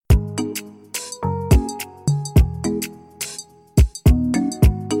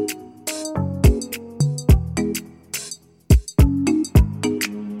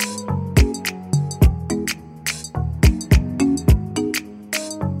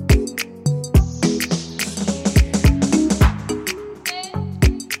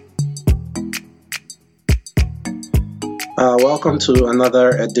Welcome to another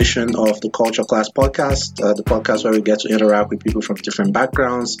edition of the Culture Class podcast, the podcast where we get to interact with people from different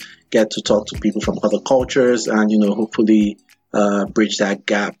backgrounds, get to talk to people from other cultures, and hopefully bridge that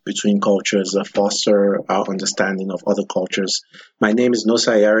gap between cultures, foster our understanding of other cultures. My name is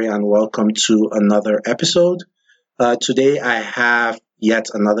Nosa Yari, and welcome to another episode. Today, I have yet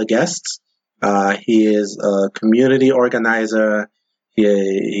another guest. He is a community organizer.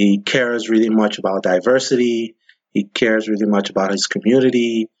 He cares really much about diversity. He cares really much about his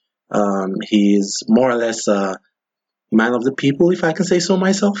community. He's more or less a man of the people, if I can say so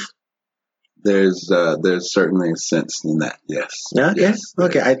myself. There's certainly a sense in that. Yes. Yeah. Yes.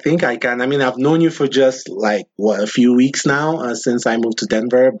 Okay. I think I can. I mean, I've known you for just a few weeks now since I moved to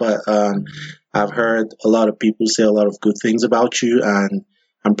Denver, but I've heard a lot of people say a lot of good things about you, and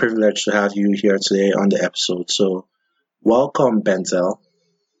I'm privileged to have you here today on the episode. So, welcome, Benzel.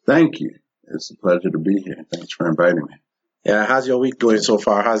 Thank you. It's a pleasure to be here. Thanks for inviting me. Yeah, how's your week going so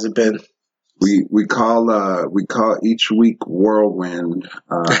far? How's it been? We call each week whirlwind.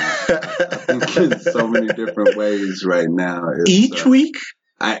 I think in so many different ways right now. Each week?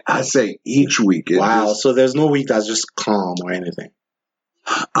 I say each week. Wow. So there's no week that's just calm or anything.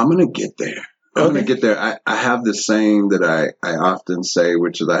 I'm gonna get there. I'm gonna get there. I have this saying that I often say,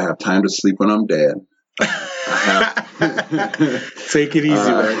 which is I have time to sleep when I'm dead. Take it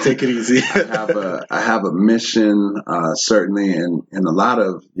easy, man. Take it easy. I have a mission, certainly, and a lot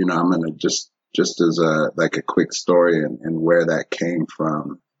of, I'm going to just as a quick story and where that came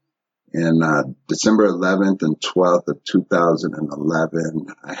from. In December 11th and 12th of 2011,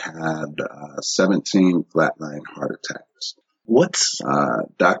 I had 17 flatline heart attacks. What?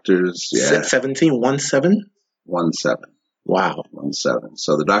 Doctors, yeah. 17? 1-7? 1-7. Wow. 1-7.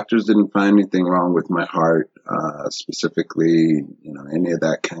 So the doctors didn't find anything wrong with my heart, specifically, any of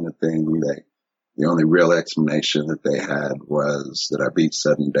that kind of thing. The only real explanation that they had was that I beat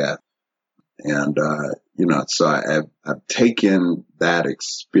sudden death. And, so I've taken that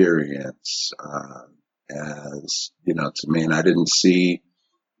experience, as, to me, and I didn't see,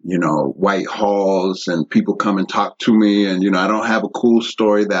 white halls and people come and talk to me. And, I don't have a cool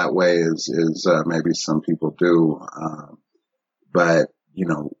story that way as maybe some people do. But,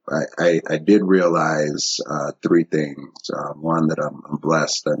 I did realize three things. One, that I'm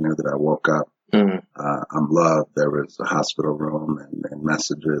blessed. I knew that I woke up. I'm loved. There was a hospital room and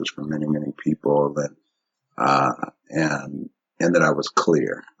messages from many, many people, and that I was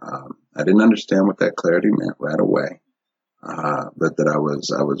clear. I didn't understand what that clarity meant right away, but that I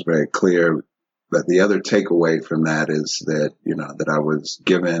was very clear. But the other takeaway from that is that, that I was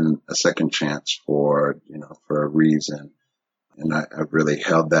given a second chance for a reason. And I really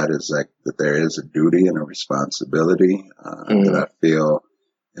held that as that there is a duty and a responsibility that I feel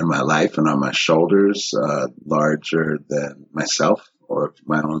in my life and on my shoulders, larger than myself or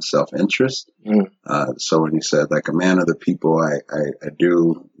my own self-interest. So when you said like a man of the people, I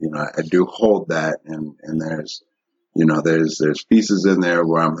do hold that, and there's pieces in there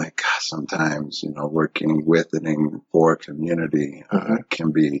where I'm like, God, sometimes, working with and for community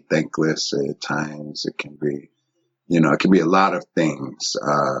can be thankless at times. It can be, it can be a lot of things,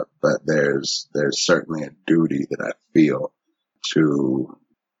 but there's certainly a duty that I feel to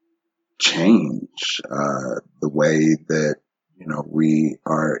change the way that, we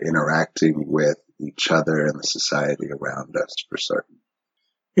are interacting with each other and the society around us, for certain.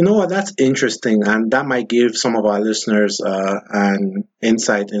 You know what? That's interesting, and that might give some of our listeners an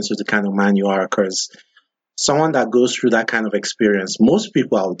insight into the kind of man you are, because someone that goes through that kind of experience, most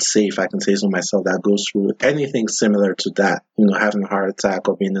people, I would say, if I can say so myself, that goes through anything similar to that, having a heart attack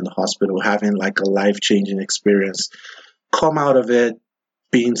or being in the hospital, having like a life-changing experience, come out of it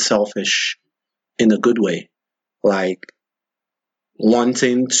being selfish in a good way, like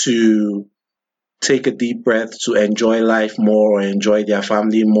wanting to take a deep breath to enjoy life more or enjoy their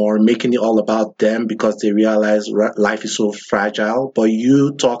family more, making it all about them because they realize life is so fragile. But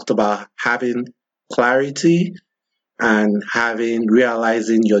you talked about having clarity and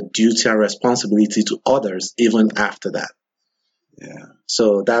realizing your duty and responsibility to others even after that. Yeah.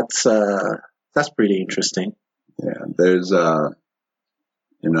 So that's pretty interesting. Yeah. There's the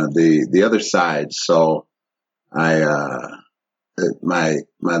other side. So my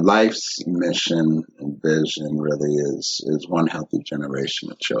life's mission and vision really is one healthy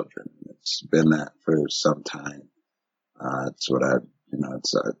generation of children. It's been that for some time. It's what I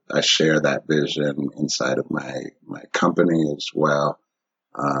share that vision inside of my company as well,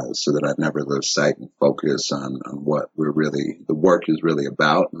 so that I never lose sight and focus on what the work is really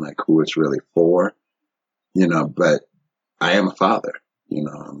about and like who it's really for, but I am a father,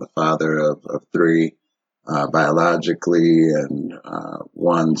 I'm the father of three. biologically, and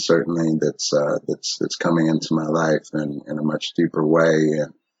one certainly that's coming into my life in a much deeper way.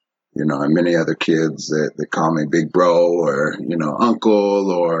 And many other kids that call me big bro or,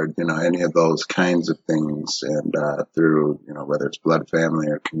 uncle or, any of those kinds of things. And, through, whether it's blood family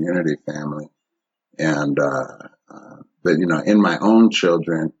or community family. And, but, in my own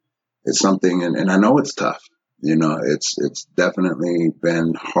children, it's something, and I know it's tough. It's definitely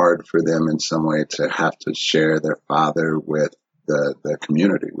been hard for them in some way to have to share their father with the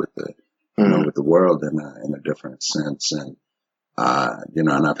community, with with the world in a different sense. And,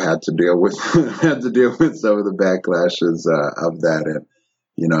 and I've had to deal with some of the backlashes of that,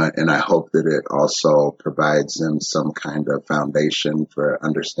 and I hope that it also provides them some kind of foundation for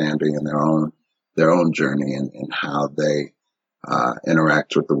understanding in their own journey and how they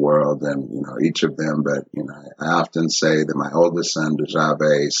interact with the world, and each of them. But I often say that my oldest son,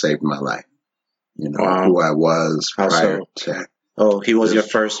 Dejabe, saved my life. Wow. Who I was How prior so? to Oh, he was your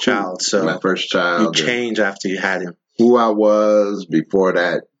first child, so my first child. you changed after you had him. Who I was before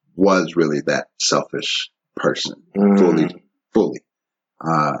that was really that selfish person, fully.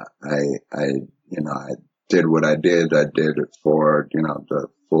 I did what I did. I did it for, the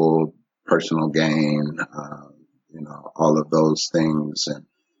full personal gain, all of those things. And,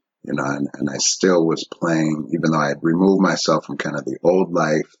 and I still was playing, even though I had removed myself from kind of the old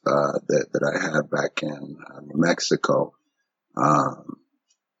life, that I had back in New Mexico.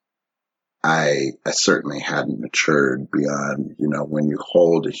 I certainly hadn't matured beyond, when you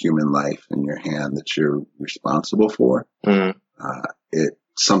hold a human life in your hand that you're responsible for,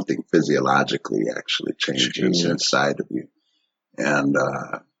 something physiologically actually changes inside of you. And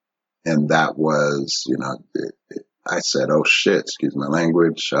that was, I said, oh shit, excuse my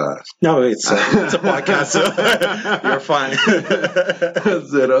language. No, it's a podcast, so you're fine. I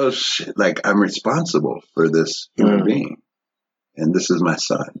said, oh shit, like I'm responsible for this human being. And this is my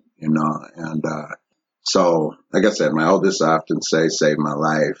son, and, so, like I said, my oldest I often say saved my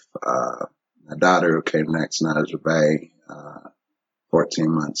life. My daughter who came next, Najabe,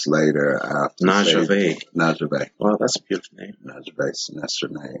 14 months later, I often Najabe. Wow, that's a beautiful name. Najabe, that's her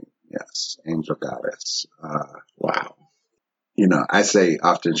name. Yes. Angel goddess. Wow. I say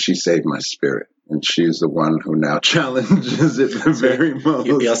often she saved my spirit, and she's the one who now challenges it the very most.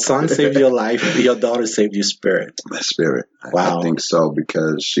 Your son saved your life, your daughter saved your spirit. My spirit. Wow. I think so,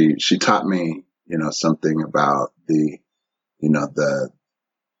 because she taught me, something about the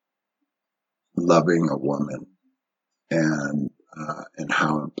loving a woman and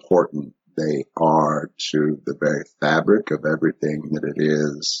how important they are to the very fabric of everything that it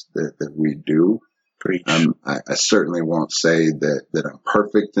is that we do. Preach. I certainly won't say that I'm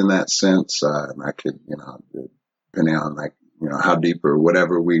perfect in that sense. And I could, depending on how deep or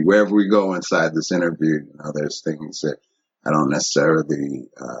wherever we go inside this interview, there's things that I don't necessarily,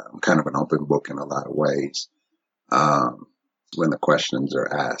 I'm kind of an open book in a lot of ways, when the questions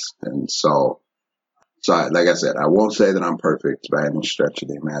are asked. And so like I said, I won't say that I'm perfect by any stretch of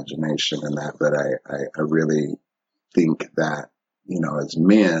the imagination in that, but I really think that, as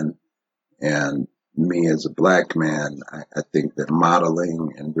men and me as a black man, I think that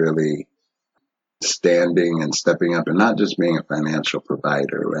modeling and really standing and stepping up and not just being a financial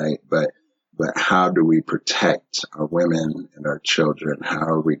provider, right? But how do we protect our women and our children? How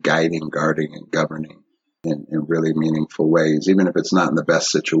are we guiding, guarding, and governing in really meaningful ways, even if it's not in the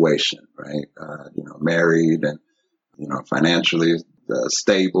best situation, right? Married and, financially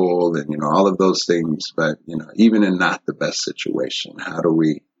stable and, all of those things. But, even in not the best situation, how do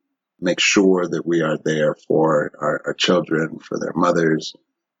we make sure that we are there for our children, for their mothers,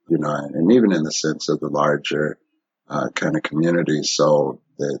 and even in the sense of the larger kind of community, so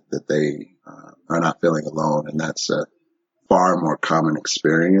that they are not feeling alone. And that's a far more common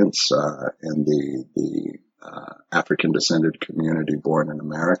experience in the African descended community born in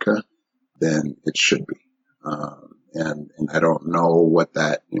America than it should be. And I don't know what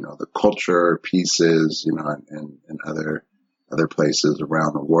that, the culture piece is, and other places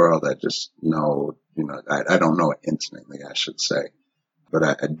around the world. I just know, I don't know it intimately, I should say, but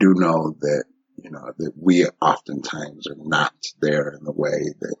I do know that, that we oftentimes are not there in the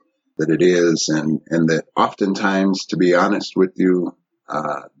way that it is. And that oftentimes, to be honest with you,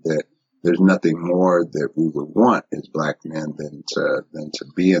 that there's nothing more that we would want as black men than to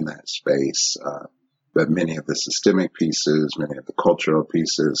be in that space. But many of the systemic pieces, many of the cultural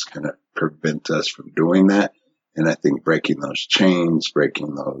pieces kind of prevent us from doing that. And I think breaking those chains,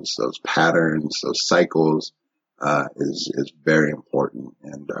 breaking those patterns, those cycles, is very important.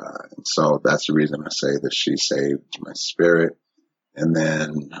 And so that's the reason I say that she saved my spirit. And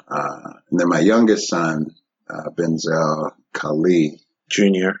then my youngest son, Benzel Kali.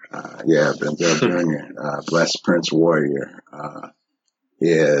 Junior. Benzel Jr., Blessed Prince Warrior,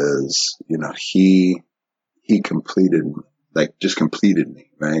 is, he completed, just completed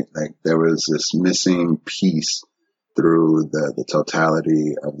me, right? Like there was this missing piece through the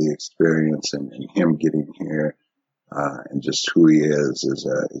totality of the experience and him getting here, and just who he is as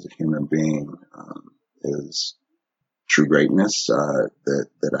a human being, is true greatness,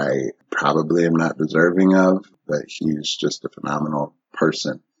 that I probably am not deserving of, but he's just a phenomenal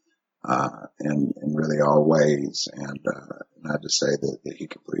person, in really all ways. And I just say that he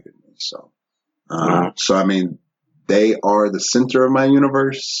completed me. So, I mean, they are the center of my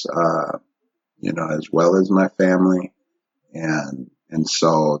universe, as well as my family. And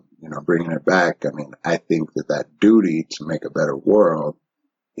so, bringing it back, I mean, I think that duty to make a better world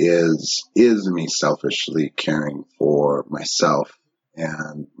is me selfishly caring for myself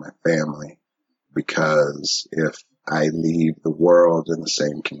and my family, because if I leave the world in the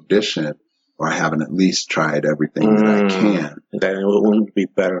same condition, or I haven't at least tried everything that I can, then it won't be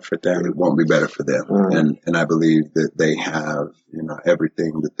better for them. It won't be better for them. And I believe that they have,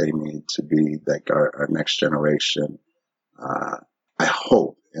 everything that they need to be like our next generation. I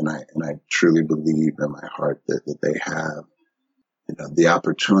hope, and I truly believe in my heart that they have, the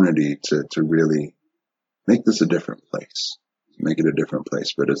opportunity to really make this a different place, make it a different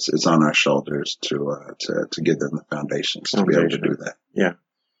place. But it's on our shoulders to give them the foundations to be able to do that. Yeah.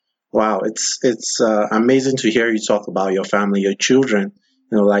 Wow. It's amazing to hear you talk about your family, your children,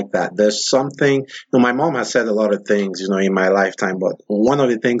 like that. There's something, my mom has said a lot of things, in my lifetime, but one of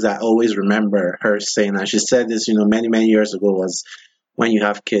the things I always remember her saying, and she said this, many, many years ago, was when you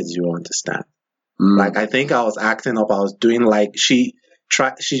have kids, you will understand. Like, I think I was acting up. I was doing she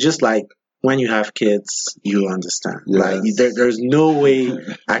just like, when you have kids, you understand. Yes. Like, there's no way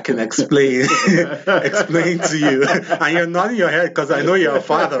I can explain to you. And you're nodding your head because I know you're a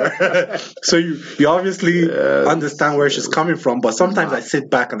father. So you obviously understand where she's coming from. But sometimes I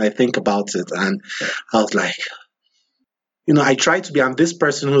sit back and I think about it, and I was like, I try to be, I'm this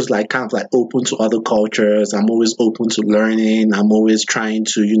person who's kind of open to other cultures. I'm always open to learning. I'm always trying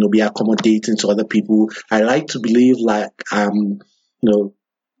to, be accommodating to other people. I like to believe I'm,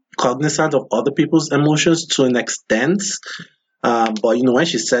 cognizant of other people's emotions to an extent. But, when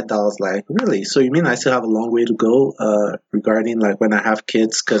she said that, I was like, really? So you mean I still have a long way to go, regarding when I have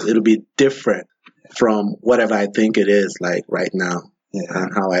kids? Because it'll be different from whatever I think it is right now. Yeah.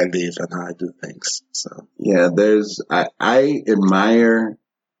 And how I live and how I do things. So I admire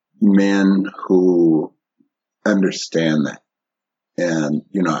men who understand that. And,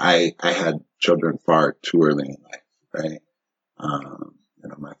 I had children far too early in life, right?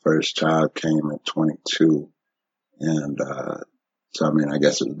 My first child came at 22. And, so, I mean, I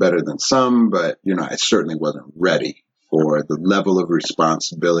guess it was better than some, but, I certainly wasn't ready for the level of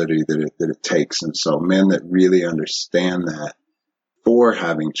responsibility that it takes. And so men that really understand that, for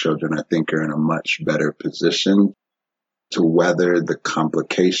having children, I think are in a much better position to weather the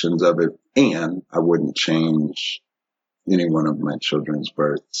complications of it. And I wouldn't change any one of my children's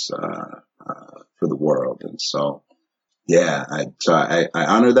births for the world. And so, I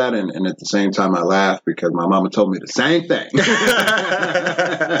honor that. And at the same time, I laugh because my mama told me the same thing.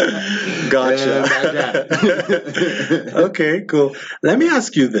 Gotcha. Okay, cool. Let me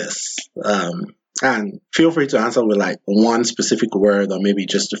ask you this. And feel free to answer with one specific word or maybe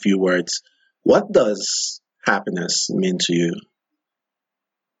just a few words. What does happiness mean to you?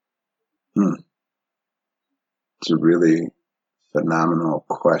 It's a really phenomenal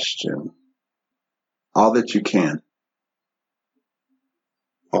question. All that you can.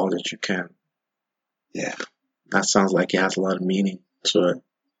 All that you can. Yeah. That sounds like it has a lot of meaning to it.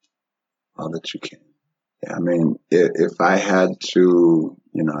 All that you can. Yeah, I mean, if I had to,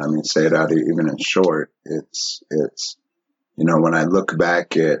 say it out even in short, it's, when I look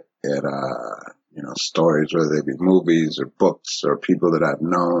back at stories, whether they be movies or books or people that I've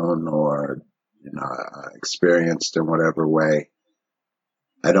known or, experienced in whatever way,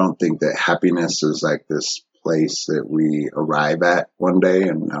 I don't think that happiness is like this place that we arrive at one day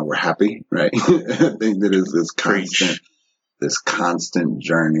and now we're happy, right? I think that is this constant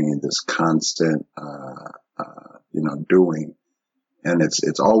journey, this constant, doing. And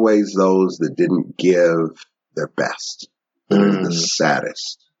it's always those that didn't give their best that are the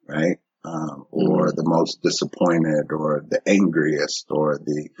saddest, right? Or the most disappointed or the angriest or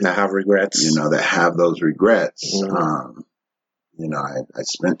that have regrets, that have those regrets. I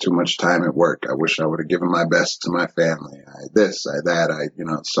spent too much time at work. I wish I would have given my best to my family.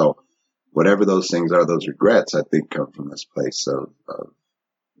 So whatever those things are, those regrets, I think come from this place of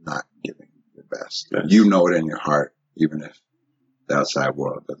not giving your best. Yes. You know it in your heart, even if the outside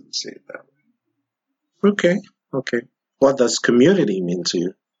world doesn't see it that way. Okay. What does community mean to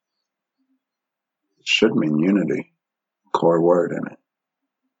you? It should mean unity, core word in it.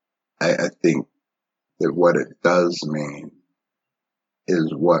 I think that what it does mean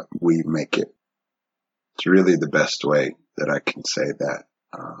is what we make it. It's really the best way that I can say that.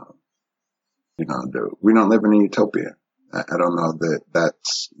 We don't live in a utopia. I don't know that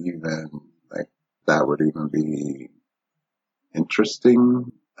that's even like that would even be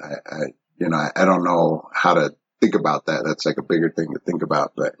interesting. I don't know how to think about that. That's like a bigger thing to think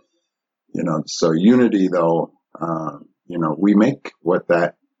about. But so unity though, we make what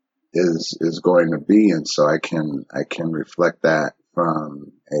that is going to be, and so I can reflect that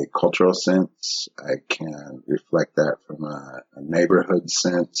from a cultural sense. I can reflect that from a neighborhood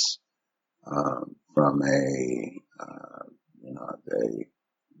sense, from a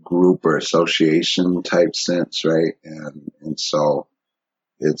group or association type sense, right? And so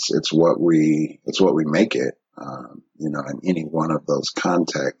it's what we make it. In any one of those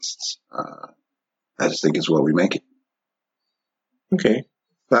contexts, I just think it's what we make it. Okay.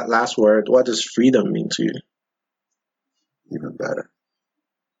 That last word, what does freedom mean to you? Even better.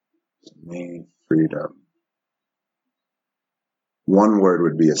 To me, freedom. One word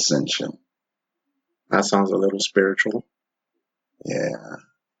would be ascension. That sounds a little spiritual. Yeah.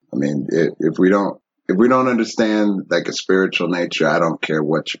 I mean, if we don't understand like a spiritual nature, I don't care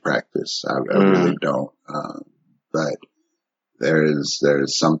what you practice. I really don't. But there is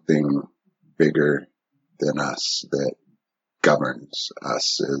something bigger than us that governs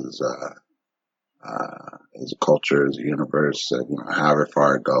us as a culture, as a universe, however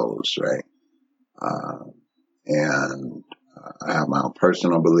far it goes, right? And I have my own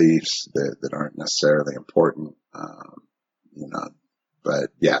personal beliefs that aren't necessarily important, but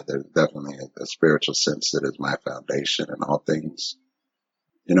yeah, there's definitely a spiritual sense that is my foundation in all things,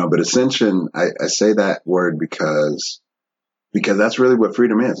 but ascension, I say that word because that's really what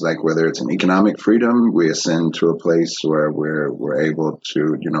freedom is. Like whether it's an economic freedom, we ascend to a place where we're able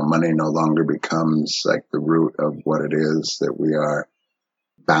to, money no longer becomes like the root of what it is that we are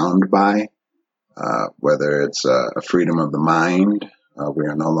bound by. Whether it's a freedom of the mind, we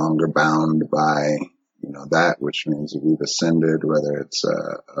are no longer bound by, that, which means that we've ascended, whether it's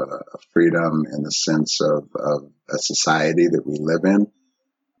a freedom in the sense of a society that we live in,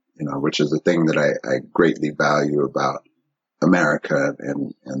 which is a thing that I greatly value about America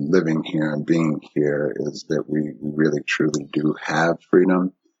and living here and being here, is that we really truly do have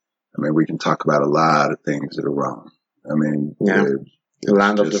freedom. I mean, we can talk about a lot of things that are wrong. I mean, yeah, the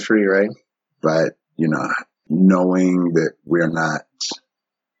land of the free, right? But, knowing that we're not,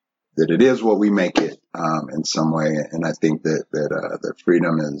 that it is what we make it, in some way. And I think that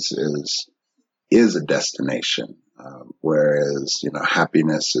freedom is a destination, whereas,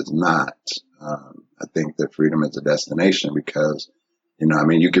 happiness is not. I think that freedom is a destination because,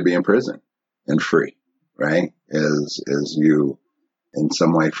 you could be in prison and free, right? As you in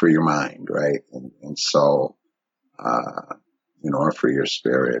some way free your mind, right? And so, or free your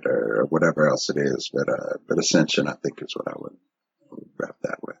spirit or whatever else it is. But ascension, I think, is what I would wrap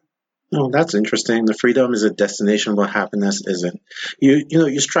that with. Oh, that's interesting. The freedom is a destination, but happiness isn't.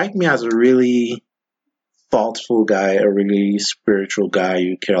 You strike me as a really thoughtful guy, a really spiritual guy.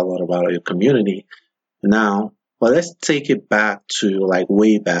 You care a lot about your community. Now, but let's take it back to like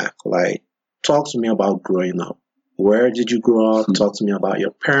way back. Like, talk to me about growing up. Where did you grow up? Talk to me about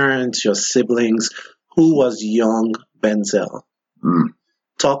your parents, your siblings. Who was young Benzel?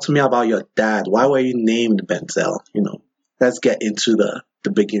 Talk to me about your dad. Why were you named Benzel? Let's get into the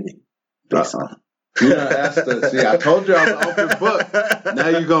beginning. See, I told you I was an open book. Now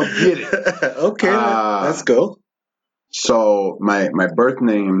you're going to get it. Okay, let's go. So my birth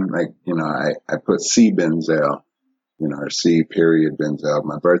name, I put C Benzel, or C period Benzel.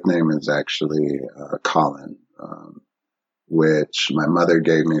 My birth name is actually Colin, which my mother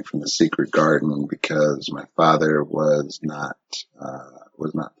gave me from the Secret Garden because my father was not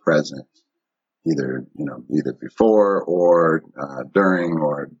present either before or during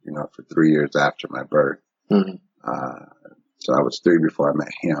or for 3 years after my birth. Mm-hmm. So I was 3 before I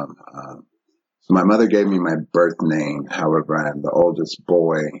met him. So my mother gave me my birth name. However, I am the oldest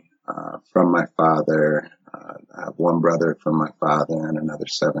boy from my father. I have one brother from my father and another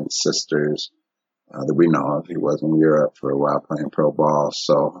 7 sisters that we know of. He was in Europe for a while playing pro ball.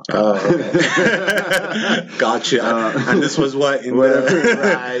 So, okay. Gotcha. And this was what in right.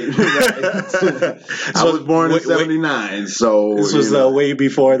 I was born in '79, so this was way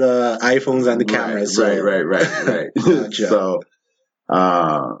before the iPhones and the cameras. Right. Gotcha. So,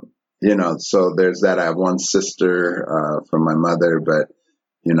 so there's that. I have one sister from my mother, but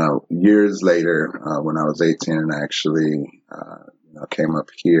years later, when I was 18, I actually came up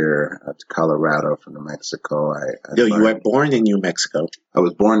here to Colorado from New Mexico. You were born in New Mexico. I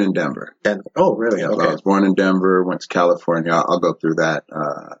was born in Denver. Denver. Oh, really? Yeah, Okay. so I was born in Denver, went to California. I'll go through that.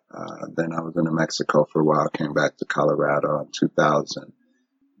 Then I was in New Mexico for a while, came back to Colorado in 2000.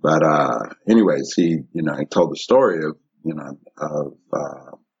 But anyways, he told the story of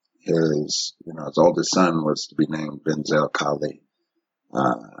his oldest son was to be named Benzel Kali.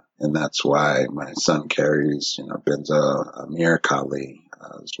 And that's why my son carries, Benzel Amir Kali,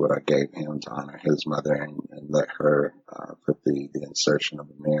 is what I gave him to honor his mother and let her, put the insertion of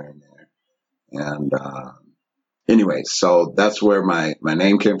Amir in there. And, anyway, so that's where my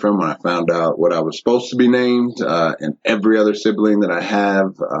name came from when I found out what I was supposed to be named. And every other sibling that I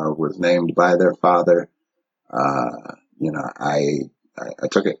have, was named by their father. I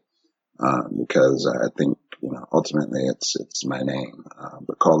took it, because I think, ultimately it's my name.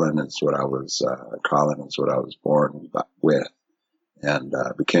 But Colin is what I was born with, and,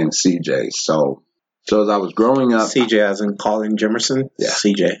 became CJ. So as I was growing up. CJ as in Colin Jimerson? Yeah.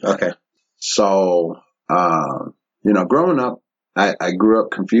 CJ. Okay. So, growing up, I grew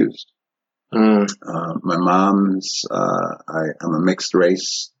up confused. My mom's, I'm a mixed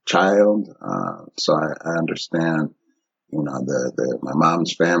race child. So I understand, my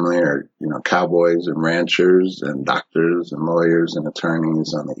mom's family are, cowboys and ranchers and doctors and lawyers and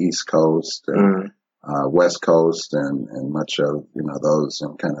attorneys on the East Coast and, West Coast and much of, those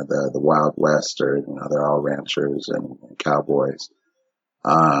in kind of the Wild West are, they're all ranchers and cowboys.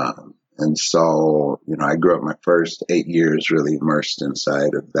 And so, I grew up my first 8 years really immersed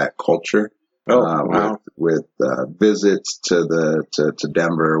inside of that culture. Wow. With visits to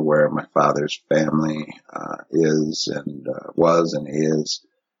Denver, where my father's family is and was and is.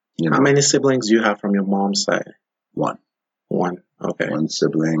 How many siblings do you have from your mom's side? One. Okay. One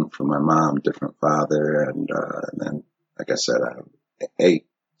sibling from my mom, different father, and then, like I said, I have 8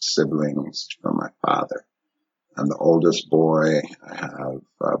 siblings from my father. I'm the oldest boy. I have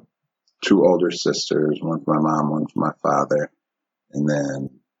 2 older sisters, one from my mom, one from my father, and then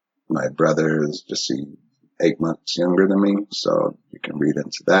my brother is just 8 months younger than me, so you can read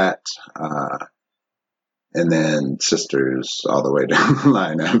into that. And then sisters all the way down the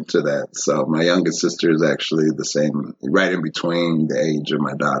line after that. So my youngest sister is actually the same, right in between the age of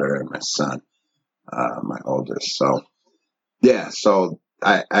my daughter and my son, my oldest. So, yeah, so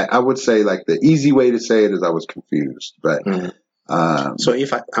I would say like the easy way to say it is I was confused, but so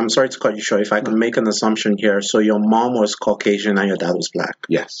I'm sorry to cut you short, if I can make an assumption here. So your mom was Caucasian and your dad was black?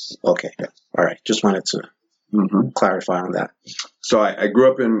 Yes. Okay. Yes. All right. Just wanted to clarify on that. So I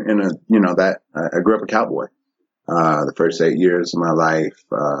grew up I grew up a cowboy. The first 8 years of my life,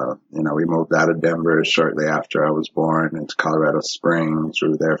 we moved out of Denver shortly after I was born into Colorado Springs. We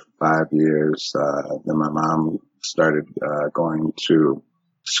were there for 5 years. Then my mom started, going to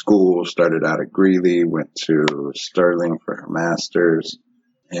school, started out at Greeley, went to Sterling for her master's,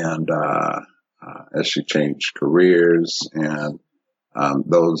 and as she changed careers, and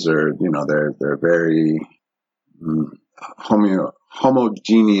those are, they're very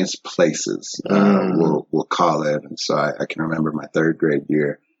homogeneous places, we'll call it. And so I can remember my 3rd grade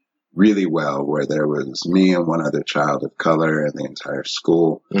year really well, where there was me and one other child of color in the entire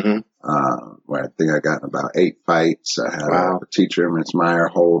school. Where I think I got in about 8 fights. I had a teacher, Miss Meyer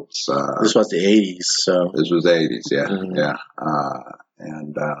Holtz. This was the 80s, so. This was the 80s, yeah.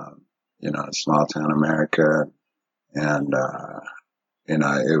 And, small town America. And, it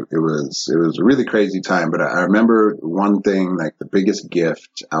was a really crazy time, but I remember one thing, like the biggest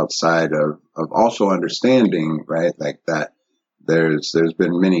gift outside of also understanding, right? Like that there's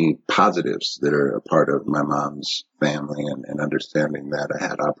been many positives that are a part of my mom's family and understanding that I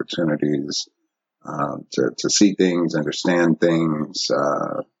had opportunities, to see things, understand things.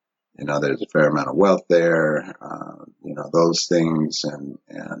 There's a fair amount of wealth there, those things. And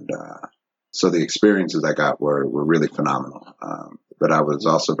so the experiences I got were really phenomenal. But I was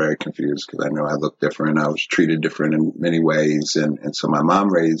also very confused because I knew I looked different. I was treated different in many ways. And so my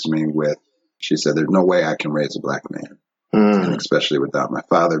mom raised me she said, there's no way I can raise a black man. And especially without my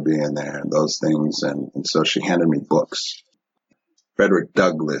father being there and those things. And so she handed me books. Frederick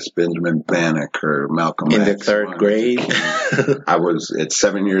Douglass, Benjamin Banneker, Malcolm in X. In the 3rd grade? I was at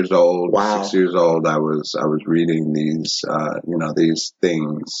 7 years old, wow. 6 years old. I was reading these, these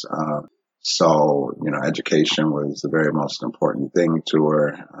things. So, education was the very most important thing to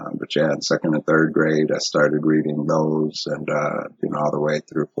her. But yeah, in 2nd and 3rd grade, I started reading those and, all the way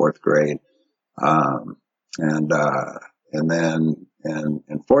through 4th grade. And then And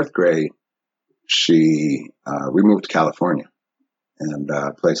in fourth grade, we moved to California and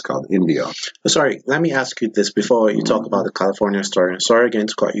a place called Indio. Sorry, let me ask you this before you talk about the California story. Sorry again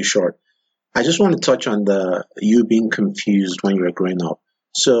to cut you short. I just want to touch on you being confused when you were growing up.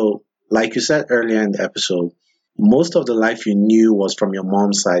 So, like you said earlier in the episode, most of the life you knew was from your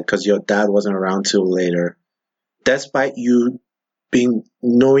mom's side because your dad wasn't around till later. Despite you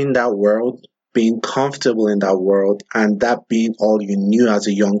knowing that world, being comfortable in that world, and that being all you knew as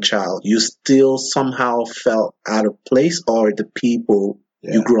a young child, you still somehow felt out of place, or the people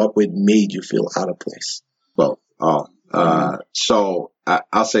you grew up with made you feel out of place? Well, so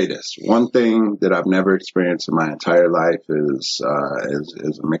I'll say this. One thing that I've never experienced in my entire life is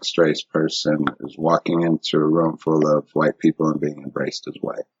a mixed race person is walking into a room full of white people and being embraced as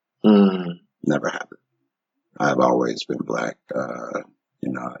white. Never happened. I've always been black, and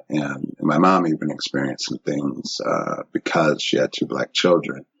my mom even experienced some things because she had two black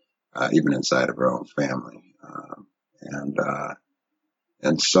children, even inside of her own family.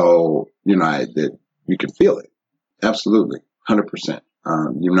 And so, you can feel it. Absolutely. 100%.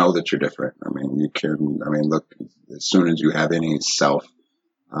 You know that you're different. I mean, look, as soon as you have any self,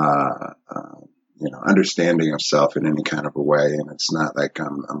 understanding of self in any kind of a way, and it's not like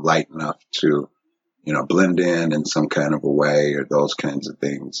I'm light enough to, blend in some kind of a way or those kinds of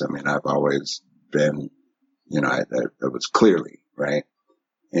things. I mean, I've always been, it was clearly, right.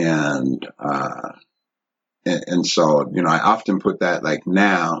 And so, I often put that like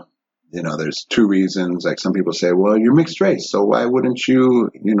now, there's two reasons. Like some people say, well, you're mixed race, so why wouldn't you,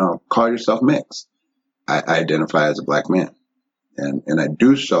 call yourself mixed? I identify as a black man, and I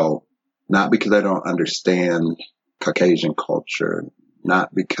do so not because I don't understand Caucasian culture,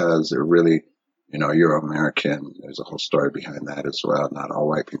 not because they're really, Euro-American. There's a whole story behind that as well. Not all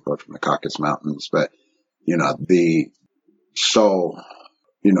white people are from the Caucasus Mountains, but,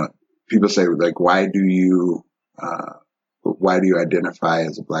 people say like, why do you identify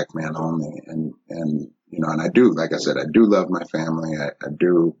as a black man only? And I do, like I said, I do love my family. I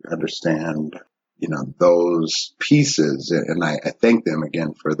do understand, those pieces, and I thank them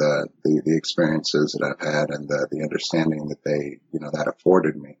again for the experiences that I've had and the understanding that they, that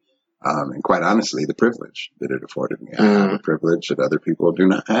afforded me. And quite honestly, the privilege that it afforded me. I have a privilege that other people do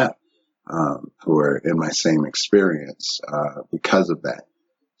not have, who are in my same experience, because of that.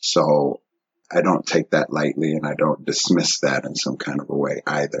 So I don't take that lightly, and I don't dismiss that in some kind of a way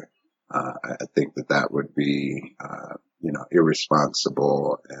either. I think that would be,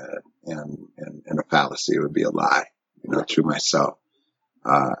 irresponsible and a fallacy. It would be a lie, to myself.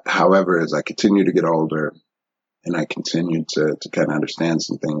 However, as I continue to get older and I continue to kind of understand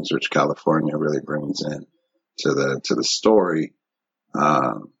some things which California really brings in to the story,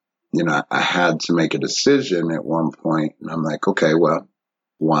 I had to make a decision at one point, and I'm like, okay, well,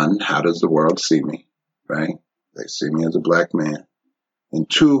 one, how does the world see me, right? They see me as a black man. And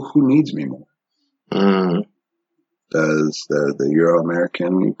two, who needs me more? Does the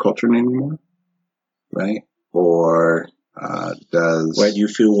Euro-American culture need me more, right? Or where do you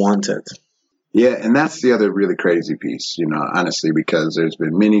feel wanted? Yeah, and that's the other really crazy piece, honestly, because there's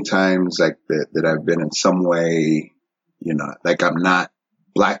been many times like that I've been in some way, like I'm not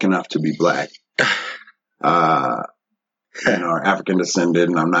black enough to be black. Or African descended,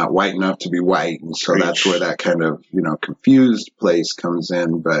 and I'm not white enough to be white. And so that's where that kind of, confused place comes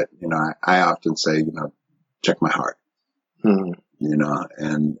in. But, I often say, check my heart, and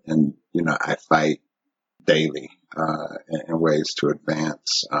I fight daily, in ways to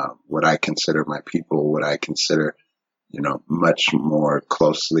advance, what I consider my people, what I consider, much more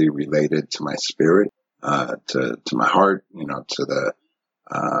closely related to my spirit, to my heart, to the,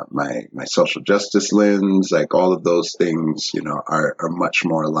 my social justice lens, like all of those things, are much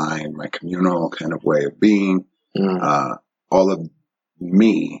more aligned. My communal kind of way of being, all of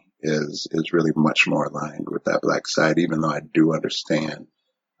me is really much more aligned with that black side, even though I do understand,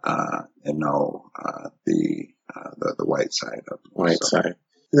 and know, the white side of white side.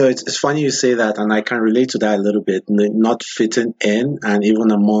 It's funny you say that, and I can relate to that a little bit. Not fitting in, and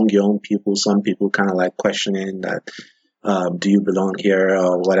even among young people, some people kind of like questioning that. Do you belong here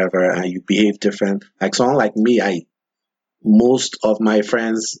or whatever, and you behave different. Like someone like me, most of my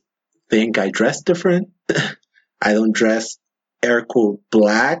friends think I dress different. I don't dress air quote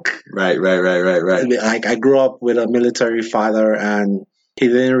black. Right. Like I grew up with a military father, and he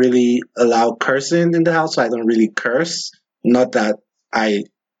didn't really allow cursing in the house, so I don't really curse. Not that I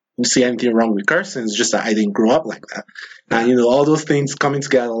see anything wrong with cursing, it's just that I didn't grow up like that. And all those things coming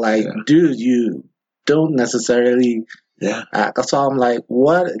together, like, dude, you don't necessarily Yeah. That's why I'm like,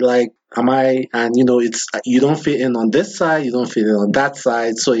 what? Like, am I? And it's you don't fit in on this side, you don't fit in on that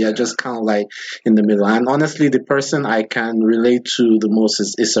side, so you're just kind of like in the middle. And honestly, the person I can relate to the most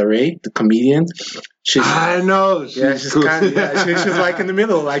is Issa Rae, the comedian. She's I know. she's kind of she's like in the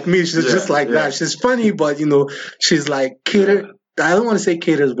middle, like me. She's just like that. She's funny, but she's like catered. I don't want to say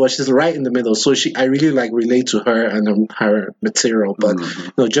caters, but she's right in the middle. So I really like relate to her and her material. But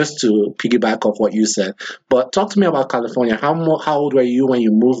just to piggyback off what you said. But talk to me about California. How old were you when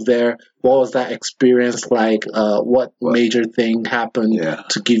you moved there? What was that experience like? What major thing happened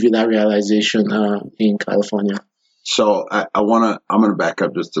to give you that realization in California? So I'm gonna back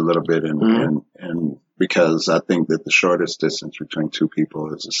up just a little bit and because I think that the shortest distance between two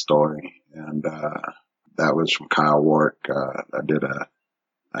people is a story, and that was from Kyle Wark. I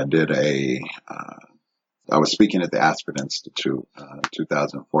was speaking at the Aspen Institute in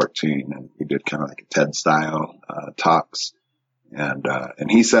 2014, and we did kind of like a TED style talks, and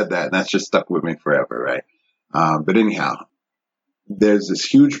he said that, and that's just stuck with me forever, right? But anyhow, there's this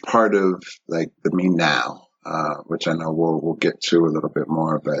huge part of like the me now, which I know we'll get to a little bit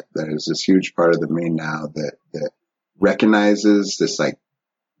more, but there's this huge part of the me now that recognizes this like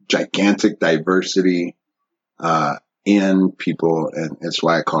gigantic diversity in people, and it's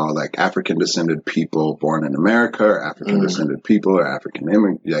why I call like African descended people born in America, or African descended people, or African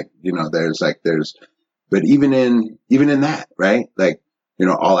immigrant. Like but even in that, right? Like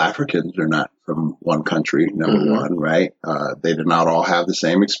all Africans are not from one country. Number one, right? They do not all have the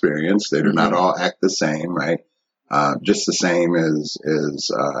same experience. They do not all act the same, right? Just the same as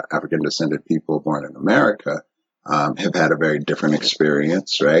African descended people born in America have had a very different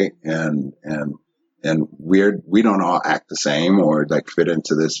experience, right? And we don't all act the same or like fit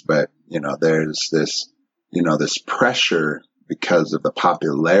into this, but there's this pressure because of the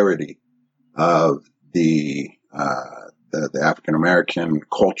popularity of the African American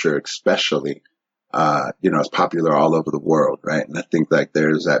culture, especially, it's popular all over the world, right? And I think like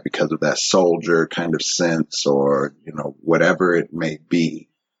there's that because of that soldier kind of sense, or whatever it may be,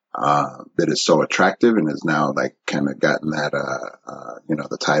 that is so attractive and has now like kind of gotten that,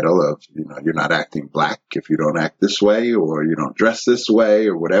 the title of, you're not acting black if you don't act this way, or you don't dress this way,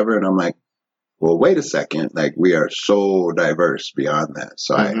 or whatever. And I'm like, well, wait a second. Like, we are so diverse beyond that.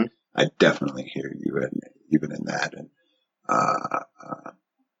 So I definitely hear you, and even in that. And,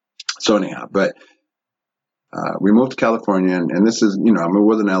 so anyhow, but, we moved to California, and this is, it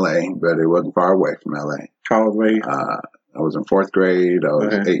wasn't LA, but it wasn't far away from LA. How old were you? I was in fourth grade. I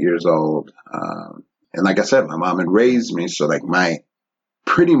was 8 years old. And like I said, my mom had raised me. So like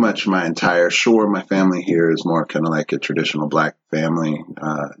pretty much my family here is more kind of like a traditional black family,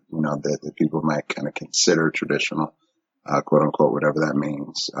 that people might kind of consider traditional, quote unquote, whatever that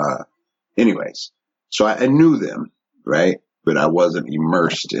means. Anyways, so I knew them, right? But I wasn't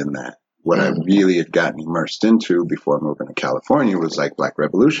immersed in that. What I really had gotten immersed into before moving to California was like black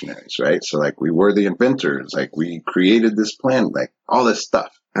revolutionaries, right? So like we were the inventors, like we created this plan, like all this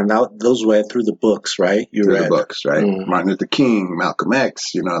stuff. And those were through the books, right? Through the books, right? Martin Luther King, Malcolm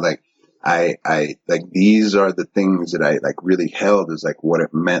X, like I like these are the things that I like really held as like what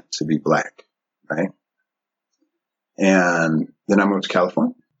it meant to be black, right? And then I moved to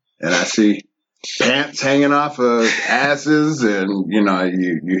California, and I see pants hanging off of asses, and you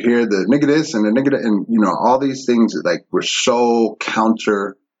hear the nigga this and the nigga that, and all these things that like were so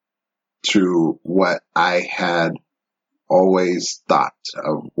counter to what I had always thought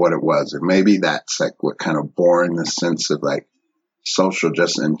of what it was. And maybe that's like what kind of born the sense of like social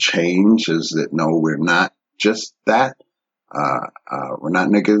justice and change, is that no, we're not just that. We're not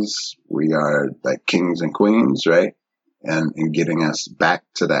niggas. We are like kings and queens, right? And getting us back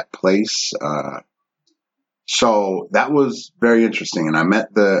to that place. So that was very interesting. And I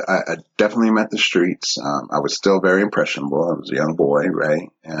definitely met the streets. I was still very impressionable. I was a young boy,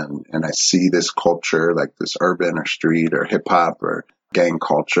 right? And I see this culture, like this urban or street or hip hop or gang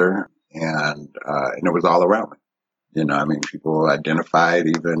culture. And it was all around me. People identified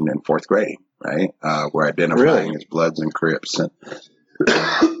even in fourth grade, right? Were identifying as Bloods and Crips. And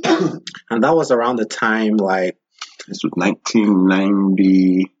that was around the time, like, this was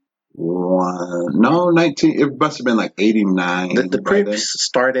 1991. No, it must have been like 89. The Crips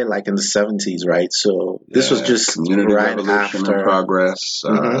started like in the 70s, right? So this was just Community right Revolution after. in progress.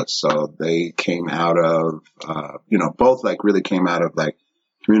 So they came out of, both like really came out of like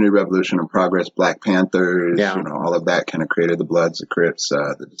Community Revolution in progress, Black Panthers, all of that kind of created the Bloods, the Crips,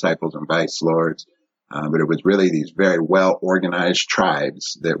 the Disciples and Vice Lords. But it was really these very well organized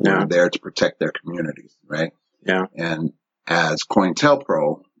tribes that were there to protect their communities, right? Yeah. And as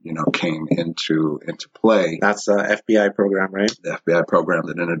COINTELPRO, came into play. That's the FBI program, right? The FBI program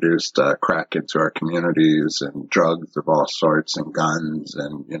that introduced crack into our communities and drugs of all sorts and guns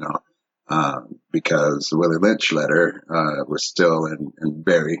and, because the Willie Lynch letter was still in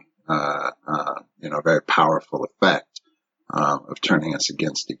very, very powerful effect of turning us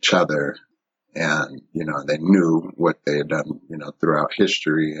against each other. And, they knew what they had done, throughout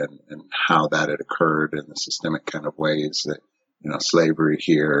history and how that had occurred in the systemic kind of ways that, slavery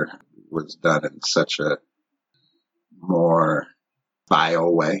here was done in such a more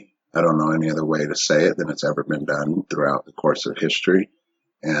vile way. I don't know any other way to say it than it's ever been done throughout the course of history.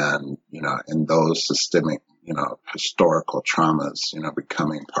 And, and those systemic, historical traumas,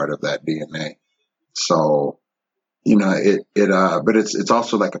 becoming part of that DNA. So, but it's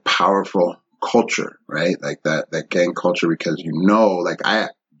also like a powerful culture, right? Like that gang culture, because, I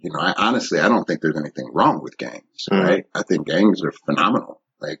honestly, I don't think there's anything wrong with gangs, right? I think gangs are phenomenal.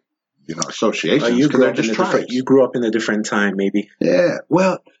 Like, associations. You grew up in a different time, maybe. Yeah.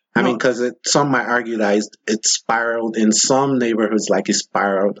 Well, I mean, because some might argue that it spiraled in some neighborhoods, like it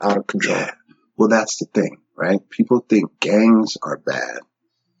spiraled out of control. Yeah. Well, that's the thing, right? People think gangs are bad,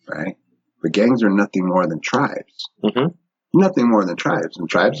 right? But gangs are nothing more than tribes. Mm-hmm. Nothing more than tribes. And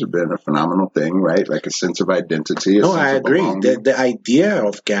tribes have been a phenomenal thing, right? Like a sense of identity. No, I agree. The idea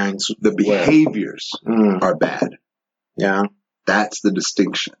of gangs. The behaviors are bad. Yeah. That's the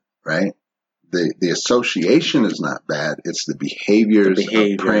distinction, right? The association is not bad. It's the behaviors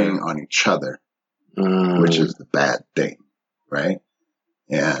of preying on each other, which is the bad thing, right?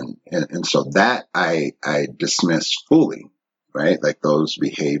 And so that I dismiss fully, right? Like those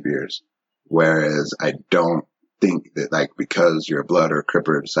behaviors. Whereas I don't think that, like, because you're a Blood or Crip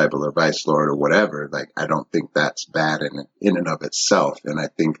or Disciple or Vice Lord or whatever, like, I don't think that's bad in and of itself. And I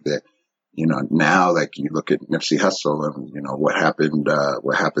think that, now, like, you look at Nipsey Hussle and, what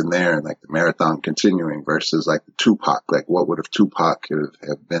happened there, and like the marathon continuing versus like the Tupac, like what would have Tupac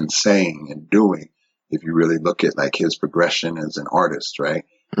have been saying and doing if you really look at like his progression as an artist, right?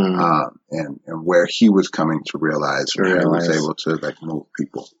 And where he was coming to realize he was able to like move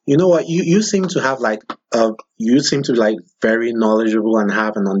people. You know what? You seem to have very knowledgeable and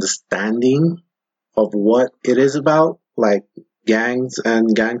have an understanding of what it is about, like gangs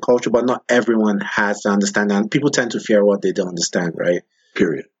and gang culture, but not everyone has the understanding. And people tend to fear what they don't understand, right?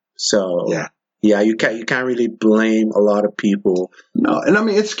 Period. So you can't really blame a lot of people. No, and I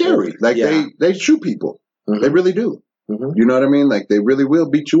mean it's scary. Like they shoot people. Mm-hmm. They really do. Mm-hmm. You know what I mean? Like they really will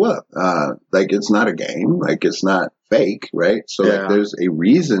beat you up. Like it's not a game. Like it's not fake, right? So like there's a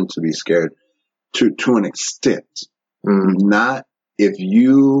reason to be scared to an extent. Not if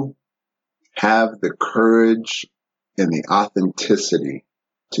you have the courage and the authenticity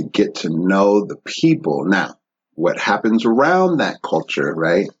to get to know the people. Now, what happens around that culture,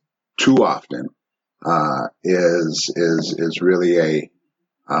 right? Too often, is really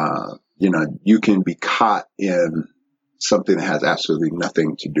you can be caught in something that has absolutely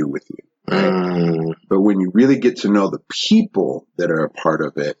nothing to do with you. Right? But when you really get to know the people that are a part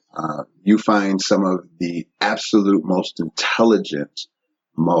of it, you find some of the absolute most intelligent,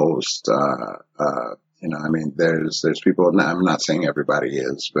 most, there's people, I'm not saying everybody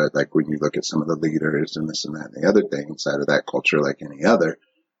is, but like when you look at some of the leaders and this and that and the other thing inside of that culture, like any other,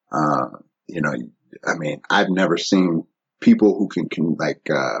 I've never seen people who can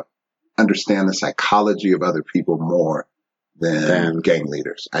understand the psychology of other people more than gang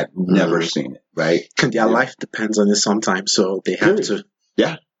leaders. I've never seen it, right? Their life depends on it sometimes, so they have to.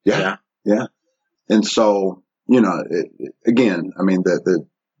 Yeah. And so, again, I mean,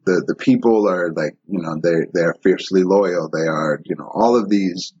 the people are like, they're fiercely loyal. They are, all of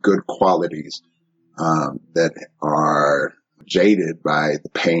these good qualities, that are jaded by the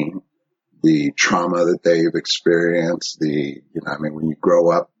pain, the trauma that they've experienced, when you grow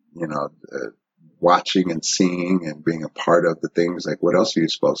up, watching and seeing and being a part of the things, like what else are you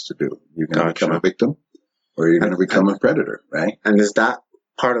supposed to do? You're going to become a victim or you're going to become a predator, right? And is that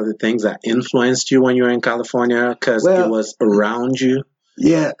part of the things that influenced you when you were in California because it was around you?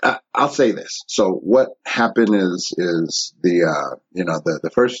 Yeah, I'll say this. So what happened is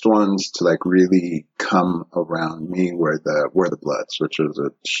the first ones to like really come around me were the Bloods, which was a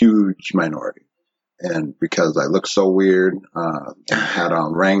huge minority. And because I looked so weird, and had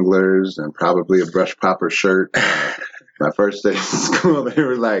on Wranglers and probably a Brush Popper shirt, my first day of school, they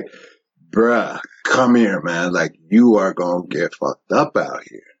were like, bruh, come here, man. Like, you are going to get fucked up out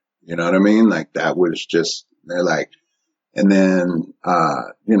here. You know what I mean? Like, that was just, they're like, and then,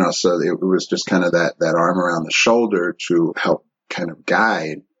 so it was just kind of that arm around the shoulder to help kind of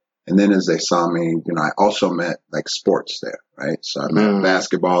guide. And then as they saw me, I also met like sports there, right? So I met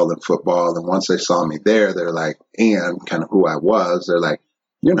basketball and football. And once they saw me there, they're like, and kind of who I was, they're like,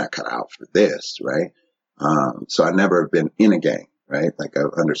 you're not cut out for this, right? So I never have been in a gang, right? Like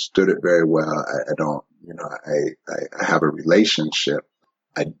I've understood it very well. I don't, I have a relationship.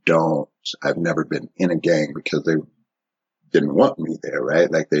 I've never been in a gang because they didn't want me there,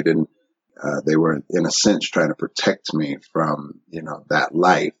 right? Like they were in a sense trying to protect me from, that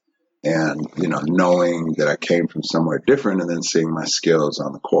life. And, knowing that I came from somewhere different and then seeing my skills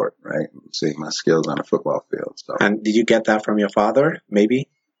on the court, right? Seeing my skills on a football field. So. And did you get that from your father, maybe?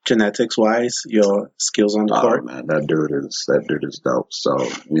 Genetics wise, your skills on the court? Oh man, that dude is dope. So,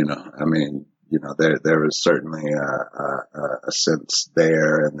 there was certainly a sense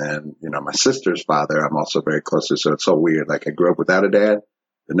there. And then, my sister's father, I'm also very close to. So it's so weird. Like I grew up without a dad,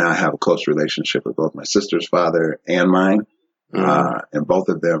 but now I have a close relationship with both my sister's father and mine. And both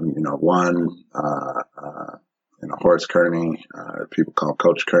of them, one, Horace Kearney, people call him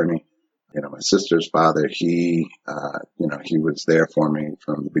Coach Kearney. My sister's father, he was there for me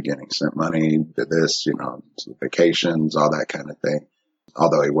from the beginning, sent money, did this, vacations, all that kind of thing.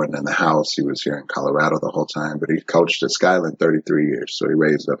 Although he wasn't in the house, he was here in Colorado the whole time, but he coached at Skyland 33 years. So he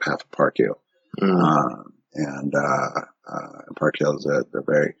raised up half of Park Hill. Park Hill is a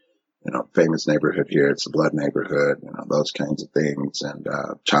very, famous neighborhood here. It's a blood neighborhood, those kinds of things. And,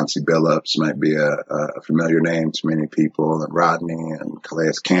 Chauncey Billups might be a familiar name to many people, and Rodney and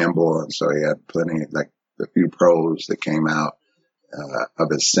Calais Campbell. And so he had plenty, like the few pros that came out,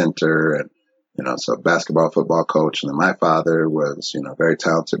 of his center. And, so basketball, football coach. And then my father was, very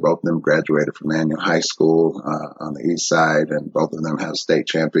talented. Both of them graduated from Manual High School, on the east side, and both of them have state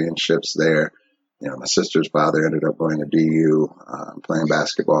championships there. My sister's father ended up going to DU, playing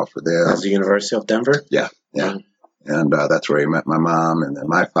basketball for them. That's the University of Denver? Yeah. And that's where he met my mom. And then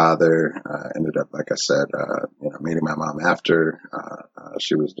my father ended up, like I said, meeting my mom after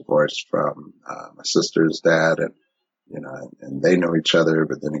she was divorced from my sister's dad. And, and they know each other,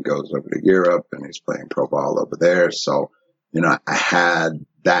 but then he goes over to Europe and he's playing pro ball over there. So, I had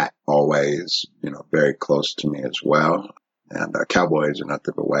that always, very close to me as well. And Cowboys are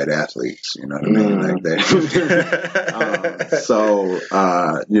nothing but white athletes, you know what I mean? Like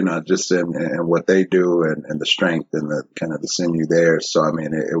just in what they do and the strength and the kind of the sinew there. So,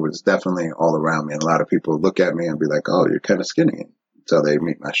 it was definitely all around me. And a lot of people look at me and be like, oh, you're kind of skinny until they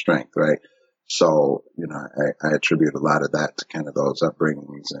meet my strength, right? So, I attribute a lot of that to kind of those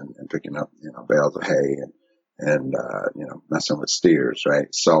upbringings and picking up, bales of hay and messing with steers, right?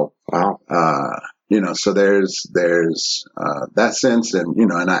 So, wow. So there's that sense, and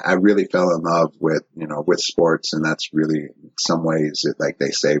and I really fell in love with sports, and that's really in some ways like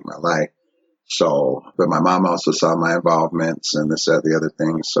they saved my life. So, but my mom also saw my involvements and this, that, the other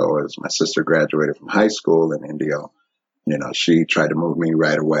thing. So as my sister graduated from high school in Indio, she tried to move me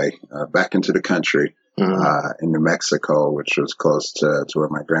right away back into the country in New Mexico, which was close to where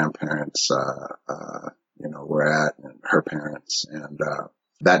my grandparents were at, and her parents, and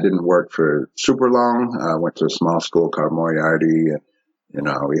that didn't work for super long. I went to a small school called Moriarty, and,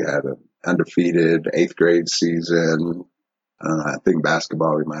 we had an undefeated 8th grade season. I think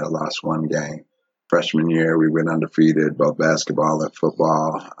basketball, we might have lost one game. Freshman year, we went undefeated, both basketball and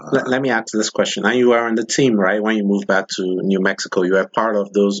football. Let me ask this question. Now, you were on the team, right? When you moved back to New Mexico, you were part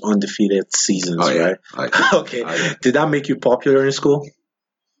of those undefeated seasons, right? Okay. Did that make you popular in school?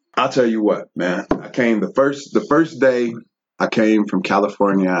 I'll tell you what, man. I came the first day I came from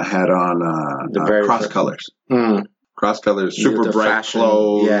California. I had on cross colors. Cross colors, super bright fashion,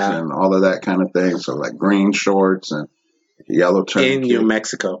 clothes, and all of that kind of thing. So like green shorts and yellow turkey. In New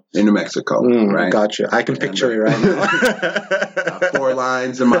Mexico. In New Mexico, right? Gotcha. I can picture it right now. 4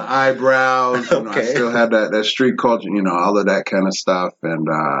 lines in my eyebrows. I still had that street culture, all of that kind of stuff. And,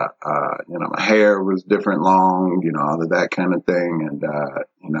 my hair was different, long, all of that kind of thing. And,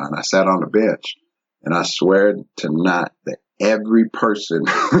 and I sat on the bench, and I swear to not that every person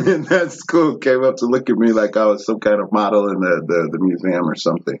in that school came up to look at me like I was some kind of model in the museum or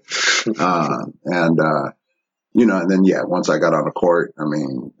something. And then, once I got on the court,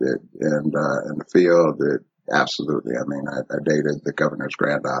 in the field, absolutely. I dated the governor's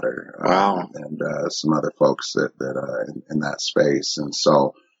granddaughter. Wow. And some other folks that in that space. And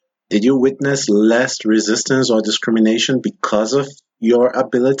so. Did you witness less resistance or discrimination because of your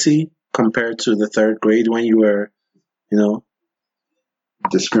ability compared to the 3rd grade when you were,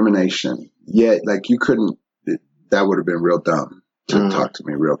 Discrimination. Yeah, like you couldn't, that would have been real dumb to talk to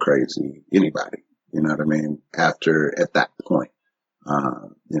me real crazy. Anybody. You know what I mean? At that point,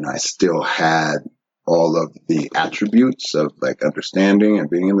 I still had all of the attributes of like understanding and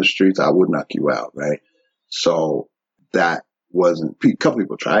being in the streets, I would knock you out, right? So that wasn't, a couple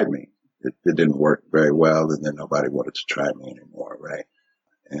people tried me. It didn't work very well, and then nobody wanted to try me anymore, right?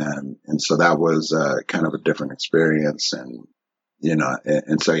 And so that was kind of a different experience. And,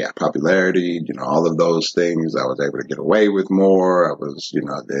 and so, yeah, popularity, all of those things, I was able to get away with more. I was,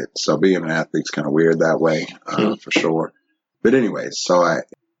 so being an athlete's kind of weird that way, for sure. But anyway,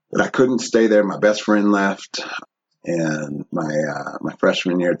 but I couldn't stay there. My best friend left, and my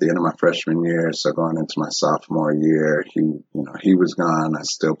freshman year, at the end of my freshman year, so going into my sophomore year, he was gone. I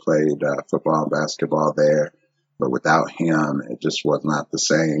still played football and basketball there. But without him, it just was not the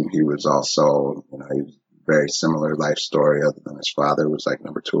same. He was also, he was very similar life story other than his father was like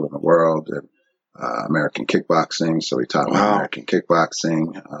number 2 in the world in American kickboxing. So he taught me American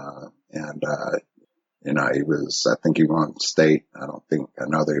kickboxing. He was, I think he won state. I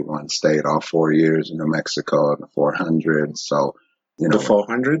know that he won state all 4 years in New Mexico in the 400. So, the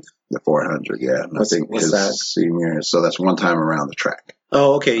 400? The 400, yeah. And I think his senior, so that's one time around the track.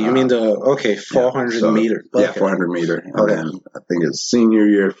 Oh, okay. You mean 400 meter. Okay. Yeah, 400 meter. And then I think his senior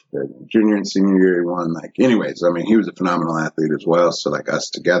year, junior and senior year, he won. Anyways, I mean, he was a phenomenal athlete as well. So like us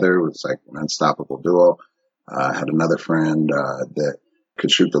together was like an unstoppable duo. I had another friend that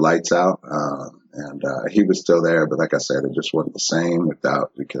could shoot the lights out. And he was still there, but like I said, it just wasn't the same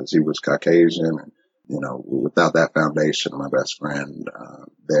because he was Caucasian. And, without that foundation, my best friend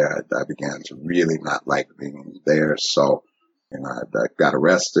there, I began to really not like being there. So, I got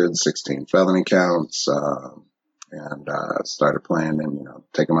arrested, 16 felony counts, and started playing and,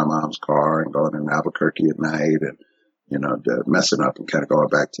 taking my mom's car and going in Albuquerque at night and, messing up and kind of going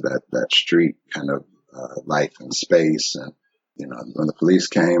back to that street kind of life and space. And, when the police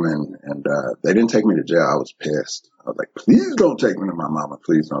came and they didn't take me to jail, I was pissed. I was like, please don't take me to my mama.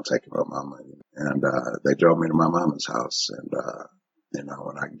 Please don't take me to my mama. And they drove me to my mama's house. And,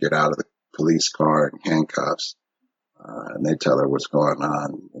 when I get out of the police car in handcuffs, and they tell her what's going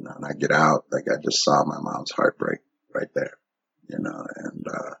on, and I get out, like I just saw my mom's heartbreak right there, and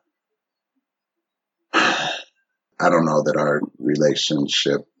I don't know that our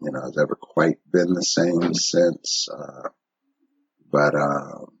relationship, has ever quite been the same since, but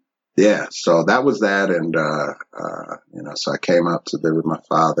yeah, so that was that. And, so I came up to live with my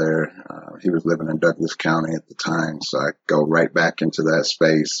father. He was living in Douglas County at the time. So I go right back into that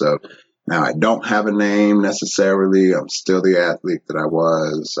space of, now I don't have a name necessarily. I'm still the athlete that I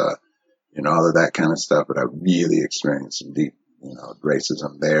was, all of that kind of stuff, but I really experienced some deep,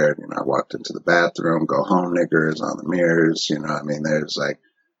 racism there. I walked into the bathroom, go home niggers on the mirrors, there's like,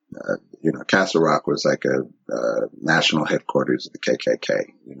 Castle Rock was like a national headquarters of the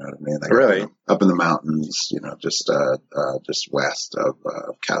KKK. You know what I mean? Like really? Up in the mountains, just west of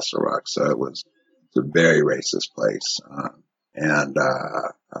Castle Rock. So it's a very racist place.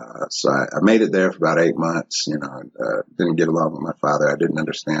 So I made it there for about 8 months. Didn't get along with my father. I didn't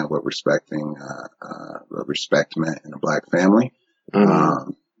understand what respect meant in a black family.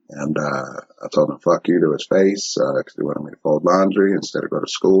 Mm-hmm. I told him, fuck you to his face, cause he wanted me to fold laundry instead of go to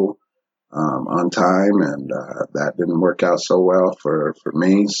school, on time. And, that didn't work out so well for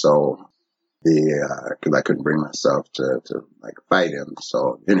me. So cause I couldn't bring myself to like fight him.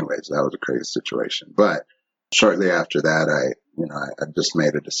 So anyways, that was a crazy situation. But shortly after that, I just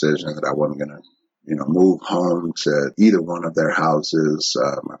made a decision that I wasn't going to, move home to either one of their houses.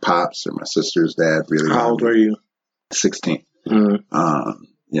 My pops and my sister's dad really. How old were you? 16. Mm-hmm.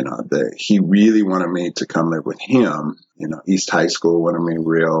 He really wanted me to come live with him. East High School wanted me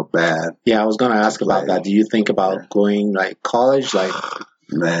real bad. Yeah, I was going to ask about that. Do you think about going like college? Like,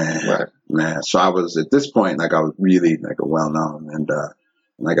 man. So I was at this point, like I was really like a well-known and,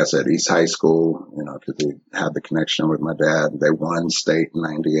 like I said, East High School, cause they had the connection with my dad. They won state in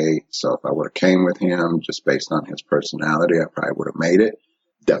 98. So if I would have came with him just based on his personality, I probably would have made it.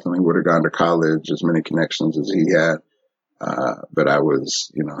 Definitely would have gone to college, as many connections as he had. But I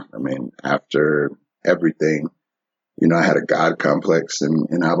was, after everything, I had a God complex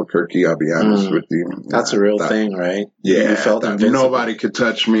in Albuquerque. I'll be honest with you. That's a real thing, right? Yeah. You felt invincible. Nobody could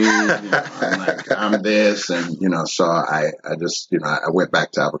touch me. I'm this. And, so I just, I went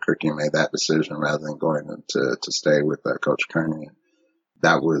back to Albuquerque and made that decision rather than going to stay with Coach Kearney.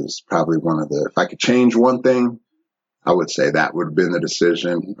 That was probably if I could change one thing, I would say that would have been the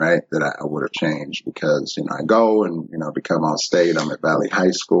decision, right, that I would have changed because, I go and, become all state. I'm at Valley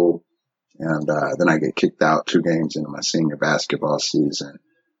High School. And then I get kicked out 2 games into my senior basketball season.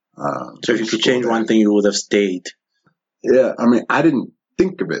 So if you could change one thing, you would have stayed. Yeah, I didn't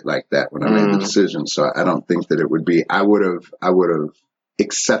think of it like that when I made the decision. So I don't think that it would be. I would have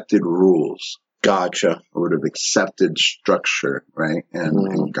accepted rules Gotcha. I would have accepted structure, right,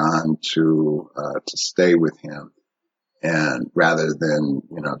 and gone to stay with him, and rather than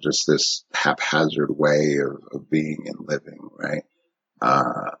just this haphazard way of being and living, right,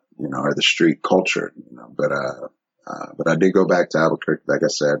 or the street culture, but I did go back to Albuquerque, like I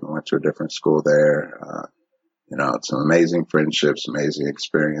said, and went to a different school there. Some amazing friendships, amazing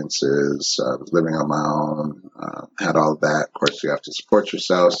experiences. I was living on my own, had all of that. Of course, you have to support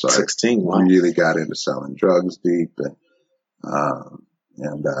yourself. So 16, I wow. really got into selling drugs deep,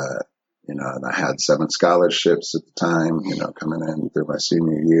 and I had 7 scholarships at the time, coming in through my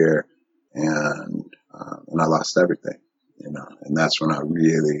senior year, and I lost everything, and that's when I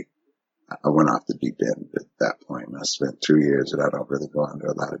went off the deep end at that point. And I spent 2 years that I don't really go into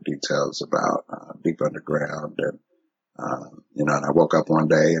a lot of details about, deep underground. And, and I woke up one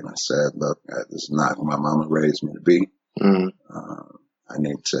day and I said, look, this is not who my mama raised me to be. I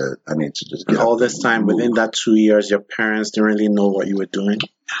need to just get and all this time, move. within that 2 years, your parents didn't really know what you were doing?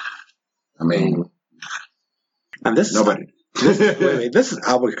 I mean, and this nobody. wait, this is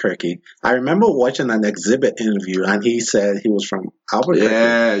Albuquerque. I remember watching an exhibit interview, and he said he was from Albuquerque.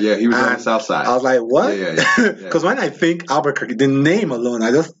 Yeah, he was on the south side. I was like, what? Yeah. Because when I think Albuquerque, the name alone,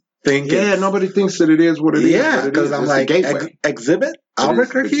 I just think nobody thinks that it is what it is. Yeah, because I'm it's like, the gateway. Exhibit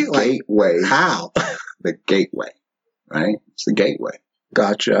Albuquerque? It's gateway. How? The gateway, right? It's the gateway.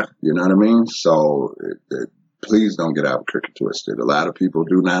 Gotcha. You know what I mean? So please don't get Albuquerque twisted. A lot of people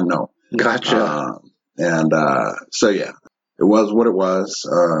do not know. Gotcha. So yeah, it was what it was.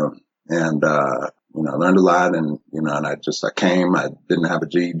 Learned a lot, and I came. I didn't have a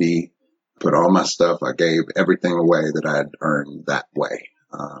GED. Put all my stuff. I gave everything away that I had earned that way.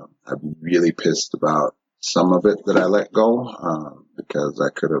 I'm really pissed about some of it that I let go, because I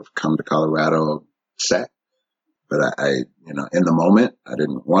could have come to Colorado set. But I in the moment, I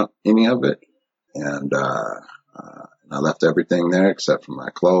didn't want any of it. And I left everything there except for my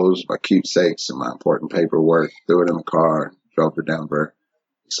clothes, my keepsakes, and my important paperwork. Threw it in the car, drove to Denver,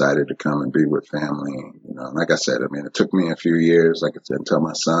 decided to come and be with family. Like I said, it took me a few years, like I said, until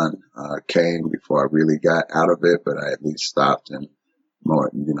my son came before I really got out of it. But I at least stopped and more,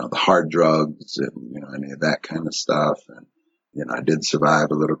 the hard drugs and, any of that kind of stuff. And, I did survive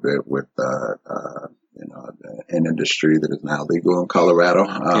a little bit with, an industry that is now legal in Colorado.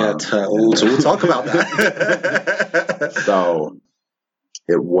 So we'll talk about that. So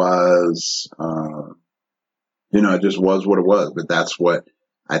it was, it just was what it was. But that's what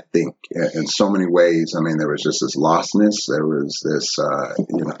I think in so many ways. There was just this lostness. There was this,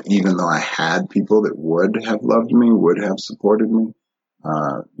 even though I had people that would have loved me, would have supported me,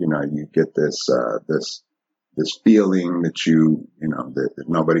 you get this feeling that that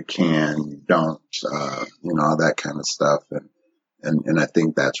nobody can, you don't, all that kind of stuff. And I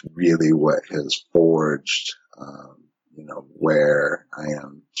think that's really what has forged, where I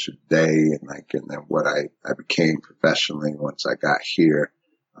am today, and then what I became professionally once I got here.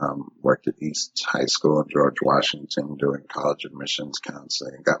 Worked at East High School in George Washington doing college admissions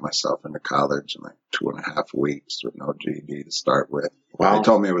counseling. Got myself into college in like 2.5 weeks with no GED to start with. Wow. They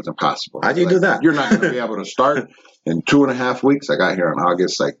told me it was impossible. How do you do that? You're not going to be able to start in 2.5 weeks. I got here on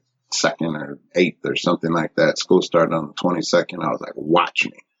August 2nd or 8th or something like that. School started on the 22nd. I was like, watch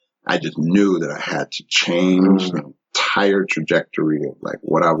me. I just knew that I had to change the entire trajectory of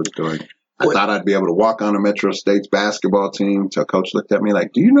what I was doing. I thought I'd be able to walk on a Metro States basketball team till coach looked at me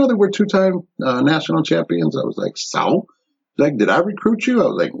like, do you know that we're 2-time national champions? I was like, so? He's like, did I recruit you? I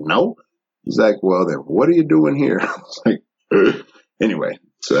was like, no. He's like, well, then what are you doing here? I was like, anyway,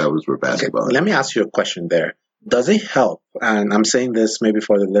 so that was where basketball. Okay, let me ask you a question there. Does it help? And I'm saying this maybe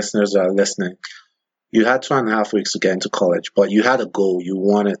for the listeners that are listening. You had 2.5 weeks to get into college, but you had a goal. You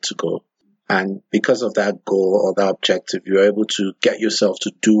wanted to go. And because of that goal or that objective, you're able to get yourself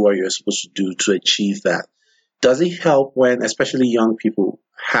to do what you're supposed to do to achieve that. Does it help when, especially young people,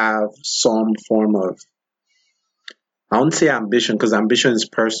 have some form of, I won't say ambition, because ambition is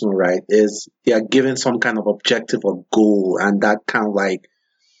personal, right? Is they are given some kind of objective or goal, and that kind of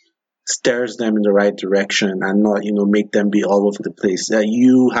steers them in the right direction and not, make them be all over the place.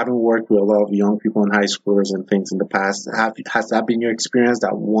 You haven't worked with a lot of young people and high schoolers and things in the past. Has that been your experience,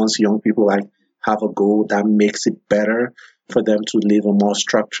 that once young people have a goal, that makes it better for them to live a more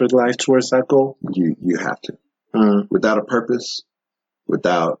structured life towards that goal? You have to. Without a purpose,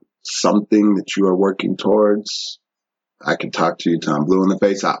 without something that you are working towards, I can talk to you till I'm blue in the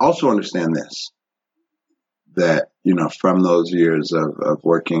face. I also understand this, that, from those years of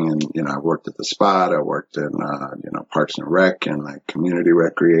working, and, I worked at the Spot, I worked in, Parks and Rec and community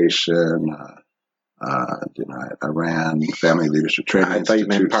recreation, I ran Family Leadership Training I thought you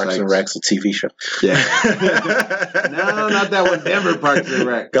meant Institute Parks and sites. Rec's, a TV show. Yeah. No, not that one. Denver Parks and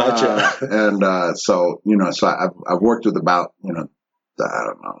Rec. Gotcha. So I've worked with about, I don't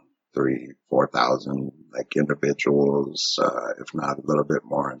know, 3,000-4,000 like individuals, if not a little bit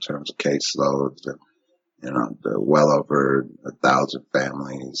more in terms of caseloads, and well over 1,000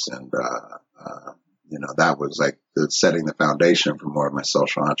 families, and that was like setting the foundation for more of my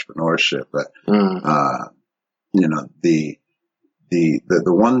social entrepreneurship. But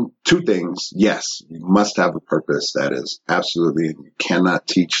two things, yes, you must have a purpose. That is absolutely, you cannot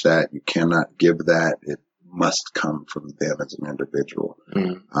teach that, you cannot give that. It must come from them as an individual.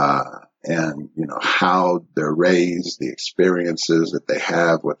 And how they're raised, the experiences that they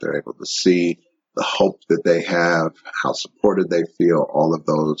have, what they're able to see, the hope that they have, how supported they feel, all of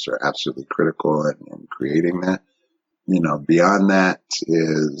those are absolutely critical in creating that. Beyond that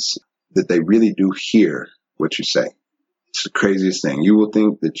is that they really do hear what you say. It's the craziest thing. You will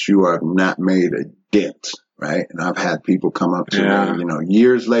think that you have not made a dent, right? And I've had people come up to me,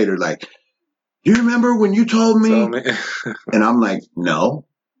 years later, like, you remember when you told me? And I'm like, no.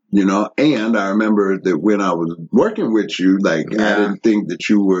 And I remember that when I was working with you, I didn't think that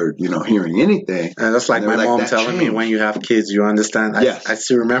you were, hearing anything. And that's like my mom telling me, when you have kids, you understand. Yes. I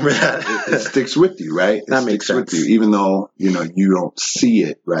still remember that. It sticks with you, right? That makes sense. With you, even though, you don't see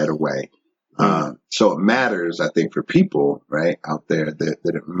it right away. So it matters, I think, for people, right, out there that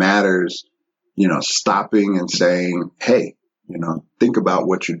it matters, stopping and saying, hey, think about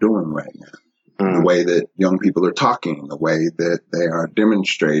what you're doing right now. The way that young people are talking, the way that they are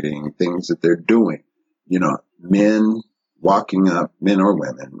demonstrating things that they're doing, men walking up, men or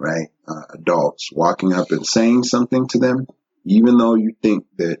women, right? Adults walking up and saying something to them, even though you think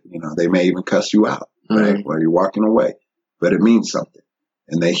that, they may even cuss you out, right? While you're walking away, but it means something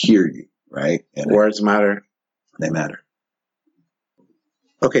and they hear you, right? And words matter. They matter.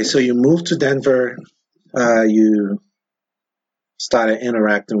 Okay. So you moved to Denver. You started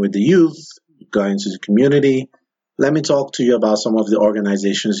interacting with the youth, going to the community. Let me talk to you about some of the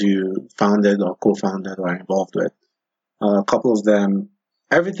organizations you founded or co-founded or are involved with. A couple of them,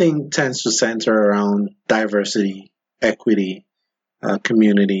 everything tends to center around diversity, equity,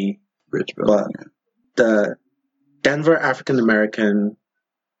 community. Rich building. But the Denver African American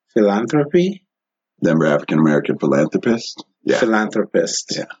Philanthropy? Denver African American Philanthropist? Yeah.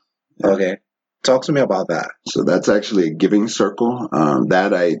 Philanthropist. Yeah. Okay. Talk to me about that. So that's actually a giving circle. I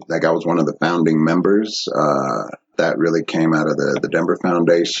was one of the founding members. That really came out of the Denver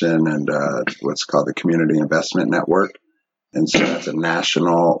Foundation and what's called the Community Investment Network. And so that's a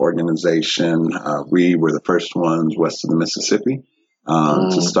national organization. We were the first ones west of the Mississippi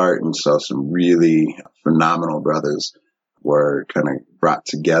to start. And so some really phenomenal brothers were kind of brought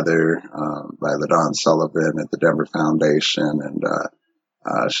together by LaDawn Sullivan at the Denver Foundation. And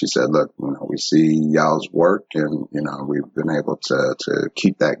she said, look, we see y'all's work and, we've been able to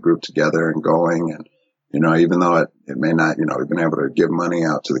keep that group together and going. And, even though it may not, we've been able to give money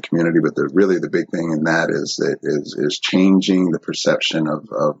out to the community, but the big thing in that is changing the perception of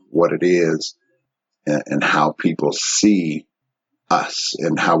what it is and how people see us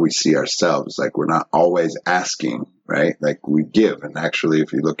and how we see ourselves. Like, we're not always asking, right? Like, we give. And actually,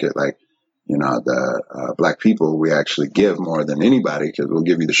 if you look at the Black people, we actually give more than anybody because we'll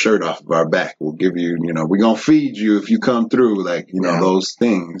give you the shirt off of our back. We'll give you, we're going to feed you if you come through. Those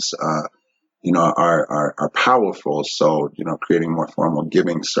things, are powerful. So, creating more formal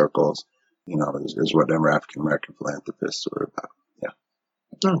giving circles, is what Denver African American Philanthropists are about. Yeah.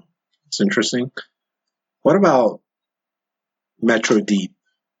 Oh, it's interesting. What about Metro Deep?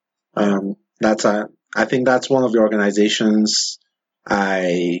 I think that's one of the organizations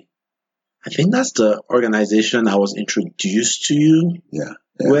I think that's the organization I was introduced to you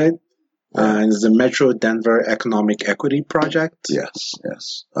with. And it's the Metro Denver Economic Equity Project. Yes.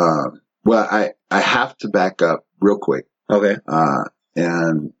 Well, I have to back up real quick. Okay.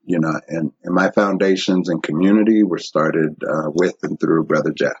 And my foundations and community were started with and through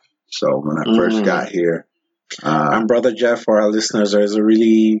Brother Jeff. So when I first got here. And Brother Jeff, for our listeners, is a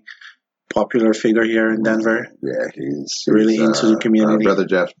really popular figure here in Denver. Yeah, he's really into the community. Brother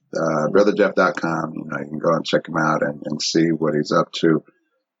Jeff, brotherjeff.com. You can go and check him out and see what he's up to.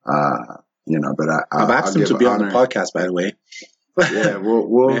 But I've asked him to be on the podcast, by the way. Yeah,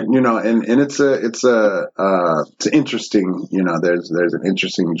 well, and it's interesting. There's an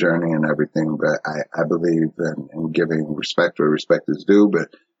interesting journey and everything, but I believe in giving respect where respect is due.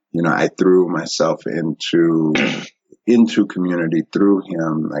 But I threw myself into community through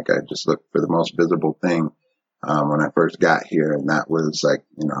him. Like, I just looked for the most visible thing when I first got here. And that was like,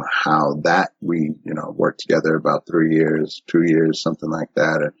 how that we, worked together about 3 years, 2 years, something like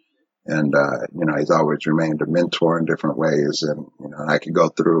that. And he's always remained a mentor in different ways. And, I could go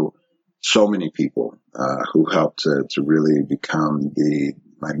through so many people, who helped to really become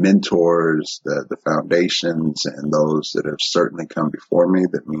my mentors, the foundations, and those that have certainly come before me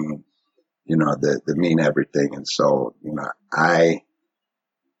that mean, that mean everything. And so,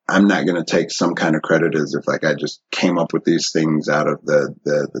 I'm not going to take some kind of credit as if like I just came up with these things out of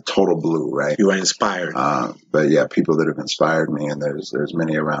the total blue, right? You were inspired. But yeah, people that have inspired me, and there's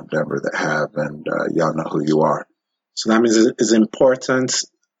many around Denver that have, and y'all know who you are. So that means it's important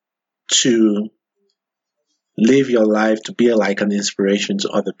to live your life to be like an inspiration to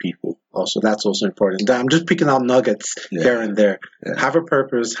other people. Also, that's also important. I'm just picking out nuggets here and there. Yeah. Have a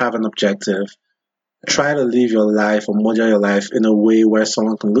purpose, have an objective. Try to live your life or model your life in a way where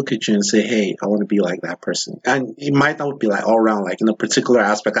someone can look at you and say, hey, I want to be like that person. And it might not be like all around, like in a particular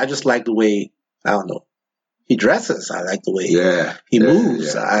aspect. I just like the way, I don't know, he dresses. I like the way he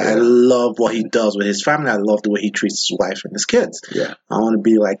moves. I love what he does with his family. I love the way he treats his wife and his kids. Yeah. I want to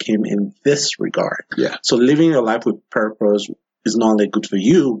be like him in this regard. Yeah. So living your life with purpose is not only good for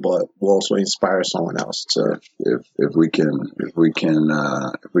you, but will also inspire someone else to. If we can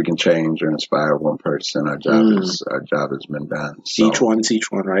change or inspire one person, our job has been done. So, each one teach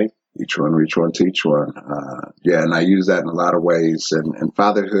one, right? Each one reach one, teach one. And I use that in a lot of ways. And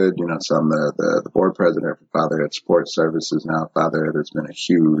fatherhood, so I'm the board president for Fatherhood Support Services now. Fatherhood has been a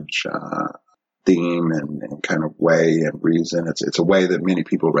huge theme and kind of way and reason. It's a way that many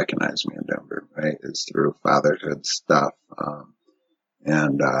people recognize me in Denver, right? It's through fatherhood stuff.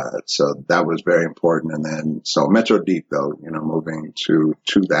 So that was very important. And then, so Metro Deep though, moving to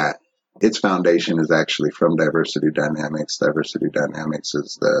that, its foundation is actually from Diversity Dynamics. Diversity Dynamics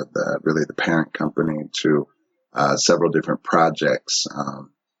is really the parent company to, several different projects,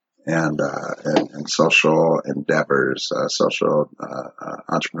 and social endeavors,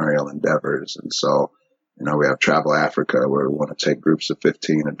 entrepreneurial endeavors. And so, we have Travel Africa, where we want to take groups of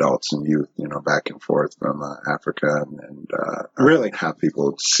 15 adults and youth, back and forth from Africa and really have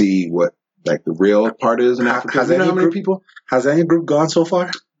people see what like the real part is in Africa. Has any group gone so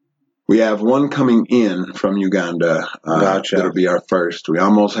far? We have one coming in from Uganda. Gotcha. That'll be our first. We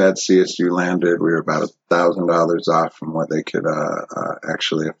almost had CSU landed. We were about $1,000 off from what they could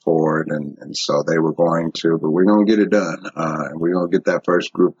actually afford, and so they were going to, but we're going to get it done. And we're going to get that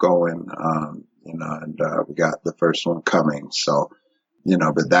first group going. We got the first one coming. So,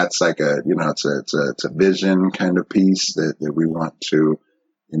 but that's like it's a vision kind of piece that we want to,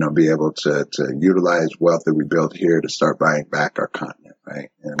 be able to utilize wealth that we built here to start buying back our continent,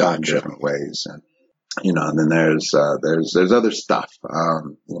 right? In different ways. And, and then there's other stuff, but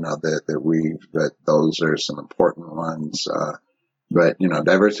those are some important ones. But,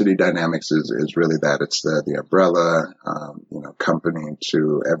 Diversity Dynamics is really that. It's the umbrella, company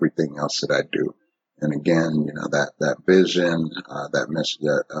to everything else that I do. And again, that vision, that mission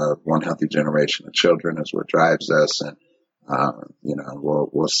of one healthy generation of children is what drives us. And,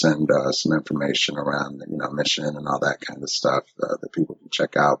 we'll send some information around, mission and all that kind of stuff that people can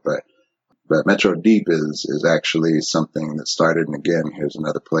check out. But Metro Deep is actually something that started. And again, here's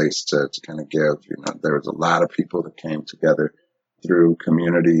another place to kind of give, there was a lot of people that came together through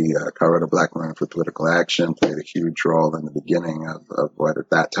community. Colorado Black Women for Political Action played a huge role in the beginning of what at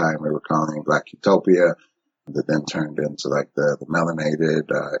that time we were calling Black Utopia, that then turned into like the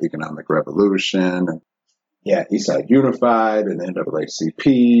melanated economic revolution. And Eastside Unified and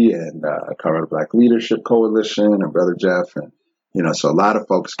NAACP and Colorado Black Leadership Coalition and Brother Jeff. And, so a lot of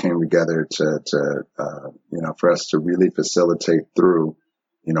folks came together to for us to really facilitate through,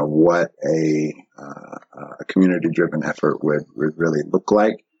 what a community-driven effort would really look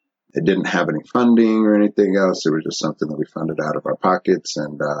like. It didn't have any funding or anything else. It was just something that we funded out of our pockets.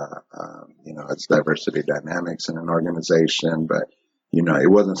 And, it's Diversity Dynamics in an organization, but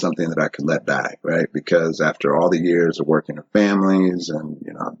it wasn't something that I could let die, right? Because after all the years of working with families and,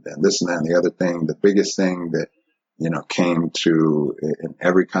 and this and that and the other thing, the biggest thing that, came to in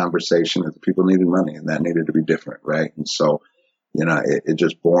every conversation is that people needed money and that needed to be different, right? And so, it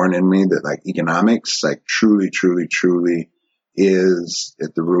just born in me that like economics, like truly, truly, truly is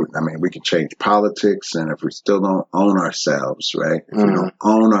at the root. I mean, we can change politics, and if we still don't own ourselves, right? If we don't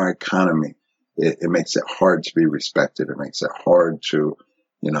own our economy, it makes it hard to be respected. It makes it hard to,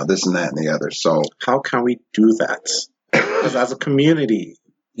 this and that and the other. So how can we do that? Because as a community,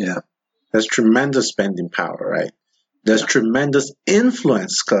 there's tremendous spending power, right? There's tremendous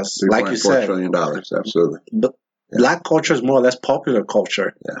influence because, like you said, $3.4 trillion, absolutely. Black culture is more or less popular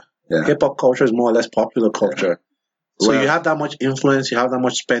culture. Yeah. Hip hop culture is more or less popular culture. So Well, you have that much influence, you have that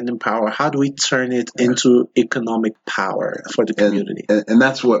much spending power. How do we turn it into economic power for the community? and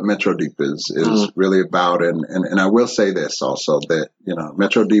that's what Metro Deep is really about. And I will say this also, that,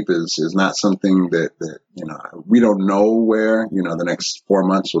 Metro Deep is not something that, we don't know where, the next 4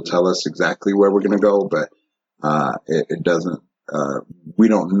 months will tell us exactly where we're going to go, but, it doesn't, we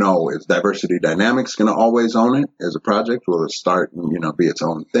don't know, is Diversity Dynamics going to always own it as a project? Will it start and, be its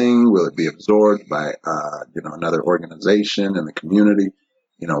own thing? Will it be absorbed by, another organization in the community?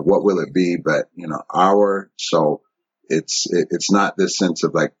 What will it be? But, so it's not this sense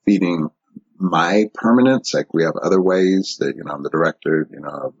of like feeding my permanence. Like, we have other ways that, I'm the director,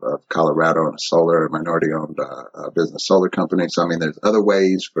 of Colorado and a minority owned, business solar company. So, I mean, there's other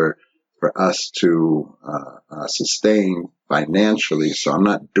ways for us to, sustain financially. So I'm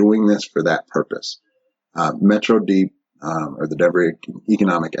not doing this for that purpose. Metro Deep, or the Denver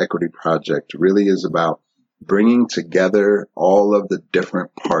Economic Equity Project, really is about bringing together all of the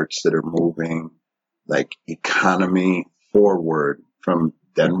different parts that are moving like economy forward from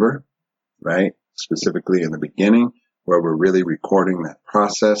Denver, right? Specifically in the beginning, where we're really recording that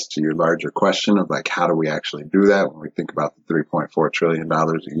process, to your larger question of like, how do we actually do that when we think about the $3.4 trillion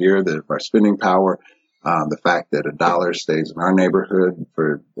a year that our spending power, the fact that a dollar stays in our neighborhood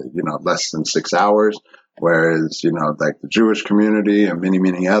for, less than 6 hours, whereas, like the Jewish community and many,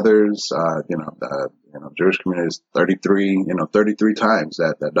 many others, the Jewish community is 33 times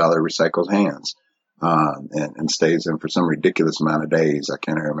that dollar recycles hands. And stays in for some ridiculous amount of days. I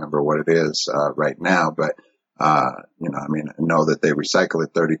can't remember what it is, right now, but, I know that they recycle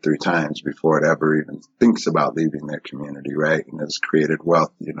it 33 times before it ever even thinks about leaving their community, right? And it's created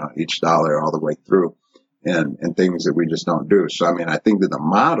wealth, each dollar all the way through, and things that we just don't do. So, I think that the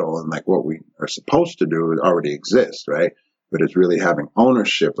model and like what we are supposed to do already exists, right? But it's really having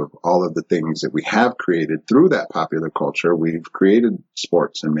ownership of all of the things that we have created through that popular culture. We've created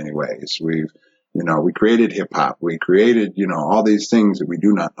sports in many ways. We created hip hop. We created, all these things that we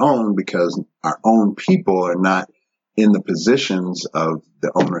do not own because our own people are not in the positions of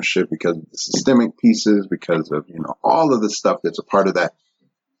the ownership, because of the systemic pieces, because of, all of the stuff that's a part of that.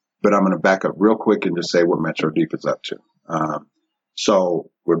 But I'm going to back up real quick and just say what Metro Deep is up to.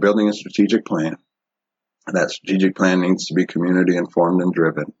 So we're building a strategic plan. That strategic plan needs to be community informed and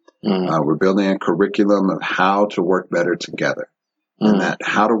driven. We're building a curriculum of how to work better together. And that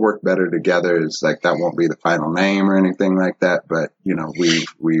how to work better together is like, that won't be the final name or anything like that. But,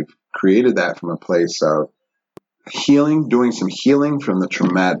 we've created that from a place of healing, doing some healing from the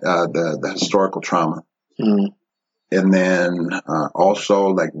traumatic, the historical trauma. And then, also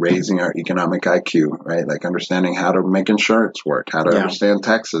like raising our economic IQ, right? Like understanding how to make insurance work, how to understand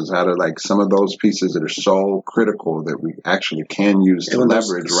taxes, how to like some of those pieces that are so critical that we actually can use to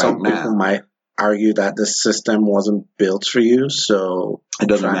leverage right now. Some people might argue that the system wasn't built for you, so it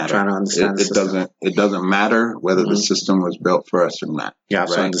doesn't matter. Trying to understand It doesn't matter whether the system was built for us or not. You have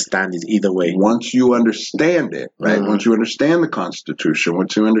to understand it either way. Once you understand it, right? Once you understand the Constitution,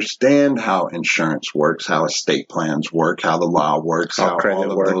 once you understand how insurance works, how estate plans work, how the law works, how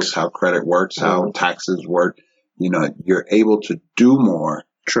credit works, how taxes work, you're able to do more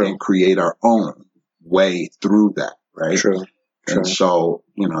and create our own way through that, right? True. And so,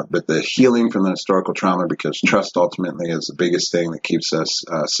 but the healing from the historical trauma, because trust ultimately is the biggest thing that keeps us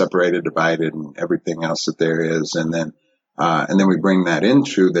separated, divided, and everything else that there is. And then we bring that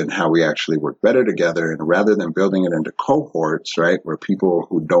into then how we actually work better together. And rather than building it into cohorts, right, where people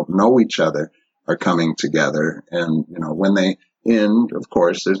who don't know each other are coming together. And, when they end, of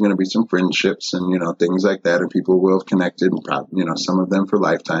course, there's going to be some friendships and, things like that. And people will have connected, some of them for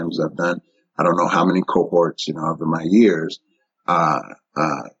lifetimes. I've done, I don't know how many cohorts, over my years.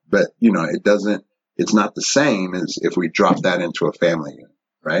 But it's not the same as if we drop that into a family unit,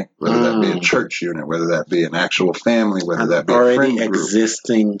 right? Whether that be a church unit, whether that be an actual family, whether that be a friend group.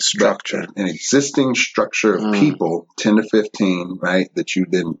 Existing structure. An existing structure of people, 10 to 15, right? That you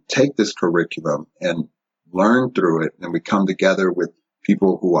then take this curriculum and learn through it, and we come together with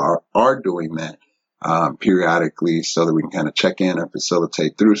people who are doing that, periodically, so that we can kind of check in and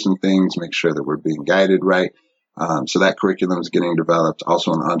facilitate through some things, make sure that we're being guided right. So that curriculum is getting developed.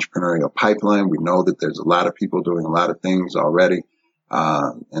 Also, an entrepreneurial pipeline. We know that there's a lot of people doing a lot of things already.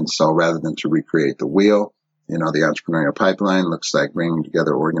 And so rather than to recreate the wheel, the entrepreneurial pipeline looks like bringing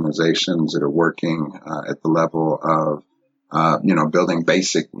together organizations that are working, at the level of, building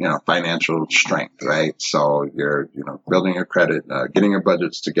basic, financial strength, right? So you're, building your credit, getting your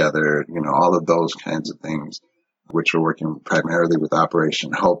budgets together, all of those kinds of things, which we're working primarily with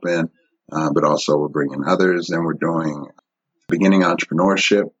Operation Hope in. But also we're bringing others, and we're doing beginning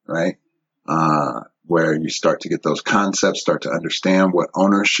entrepreneurship, right? Where you start to get those concepts, start to understand what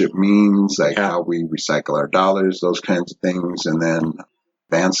ownership means, like how we recycle our dollars, those kinds of things. And then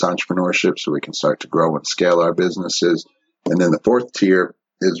advanced entrepreneurship, so we can start to grow and scale our businesses. And then the fourth tier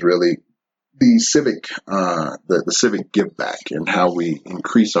is really the civic, the civic give back, and how we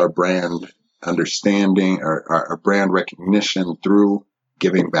increase our brand understanding or our brand recognition through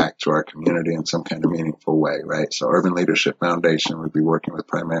giving back to our community in some kind of meaningful way, right? So Urban Leadership Foundation would be working with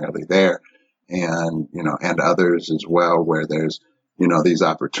primarily there, and, and others as well, where there's, these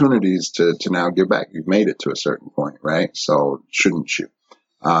opportunities to now give back. You've made it to a certain point, right? So shouldn't you?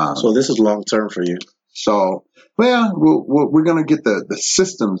 So this is long term for you. So, well, we're going to get the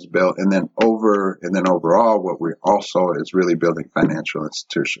systems built, and then overall, what we also is really building financial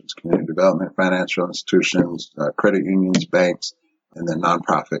institutions, community development financial institutions, credit unions, banks, and then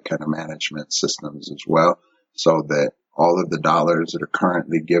nonprofit kind of management systems as well, so that all of the dollars that are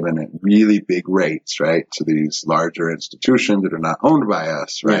currently given at really big rates, right, to these larger institutions that are not owned by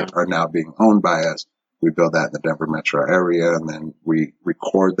us, right, are now being owned by us. We build that in the Denver metro area, and then we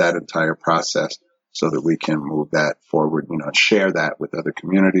record that entire process so that we can move that forward, share that with other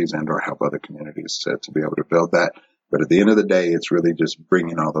communities and or help other communities to be able to build that. But at the end of the day, it's really just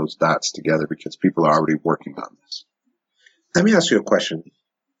bringing all those dots together because people are already working on this. Let me ask you a question.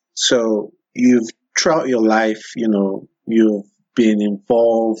 So throughout your life, you've been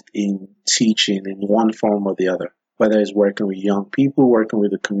involved in teaching in one form or the other, whether it's working with young people, working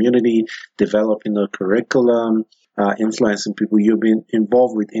with the community, developing a curriculum, influencing people. You've been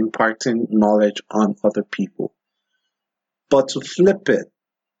involved with imparting knowledge on other people. But to flip it,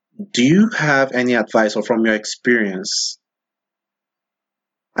 do you have any advice, or from your experience,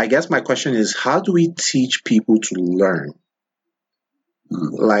 I guess my question is, how do we teach people to learn?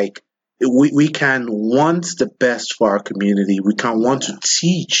 Like, we can want the best for our community. We can want to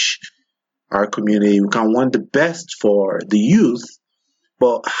teach our community. We can want the best for the youth.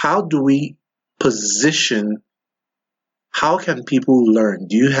 But how do we position? How can people learn?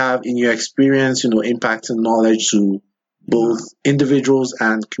 Do you have, in your experience, impacting knowledge to both individuals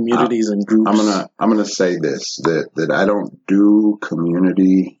and communities and groups? I'm gonna say this, that I don't do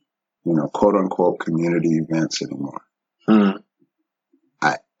community, quote unquote community events anymore.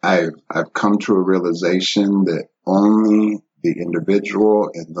 I've come to a realization that only the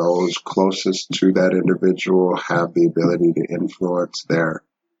individual and those closest to that individual have the ability to influence their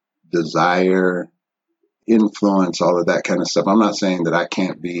desire, influence, all of that kind of stuff. I'm not saying that I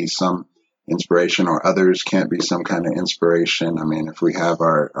can't be some inspiration or others can't be some kind of inspiration. I mean, if we have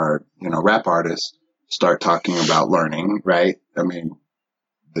our rap artists start talking about learning, right? I mean,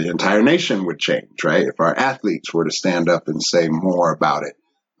 the entire nation would change, right? If our athletes were to stand up and say more about it.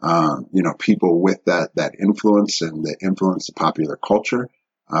 People with that influence and that influence the popular culture,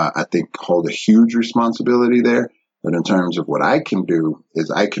 I think hold a huge responsibility there. But in terms of what I can do is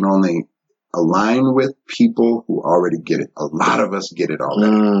I can only align with people who already get it. A lot of us get it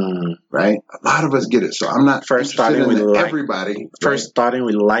already, right? A lot of us get it. So I'm not first starting with everybody. First starting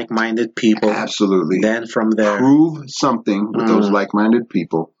with like-minded people. Absolutely. Then from there, prove something with those like-minded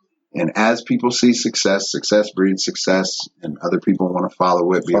people. And as people see success breeds success, and other people want to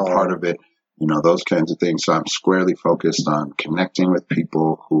follow it, be a part of it, those kinds of things. So I'm squarely focused on connecting with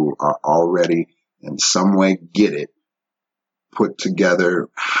people who are already in some way get it, put together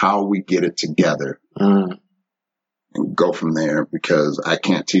how we get it together, and go from there, because I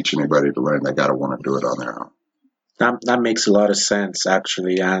can't teach anybody to learn. They got to want to do it on their own. That makes a lot of sense,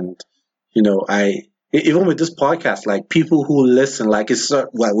 actually. And, even with this podcast, like, people who listen, like,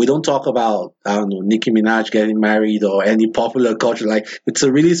 we don't talk about, Nicki Minaj getting married or any popular culture. Like, it's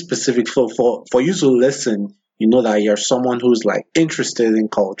a really specific for you to listen. That you're someone who's like interested in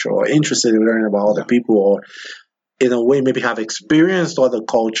culture or interested in learning about other people, or in a way maybe have experienced other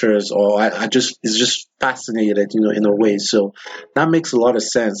cultures, or it's just fascinated, in a way. So that makes a lot of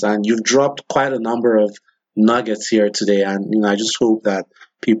sense. And you've dropped quite a number of nuggets here today. And, I just hope that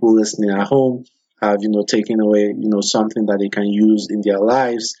people listening at home have, taken away, something that they can use in their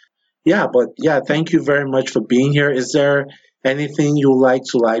lives. Thank you very much for being here. Is there anything you would like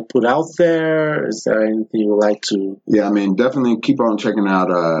to put out there? Is there anything you would like to? Yeah, I mean, definitely keep on checking out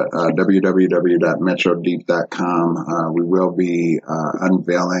www.metrodeep.com. We will be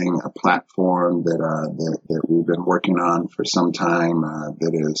unveiling a platform that we've been working on for some time.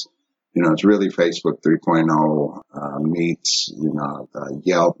 That is, it's really Facebook 3.0 meets,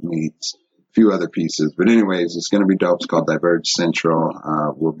 Yelp meets a few other pieces. But anyways, it's going to be dope. It's called Diverge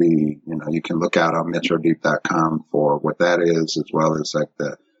Central. Will be, you can look out on metrodeep.com for what that is, as well as like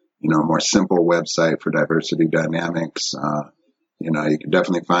the, more simple website for diversity dynamics. You can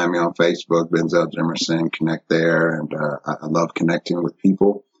definitely find me on Facebook, Benzel Jimerson, connect there. And I love connecting with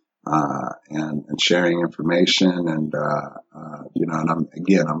people and sharing information. And, and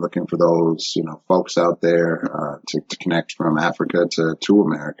I'm looking for those, folks out there to connect from Africa to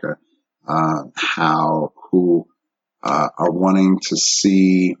America, who are wanting to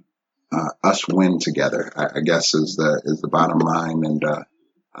see us win together, I guess is the bottom line. And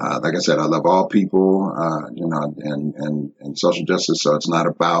like I said, I love all people, and social justice. So it's not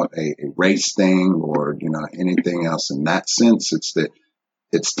about a race thing or, anything else in that sense. It's that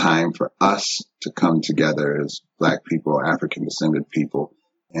it's time for us to come together as Black people, African descended people,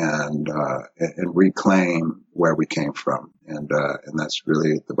 and reclaim where we came from. And that's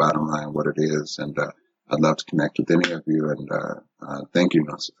really the bottom line, what it is. And I'd love to connect with any of you. And thank you,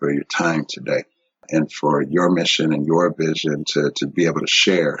 Nosa, for your time today and for your mission and your vision to be able to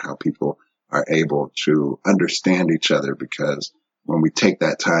share how people are able to understand each other. Because when we take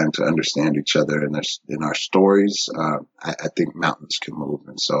that time to understand each other in our stories, I think mountains can move.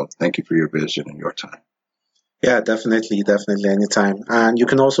 And so thank you for your vision and your time. Yeah, definitely, anytime. And you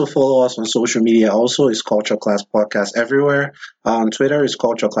can also follow us on social media. Also, it's Culture Class Podcast everywhere. On Twitter, it's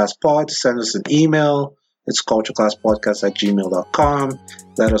Culture Class Pod. Send us an email. It's cultureclasspodcast@gmail.com.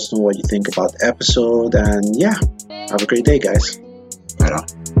 Let us know what you think about the episode. And yeah, have a great day, guys. Right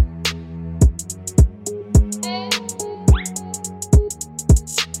on.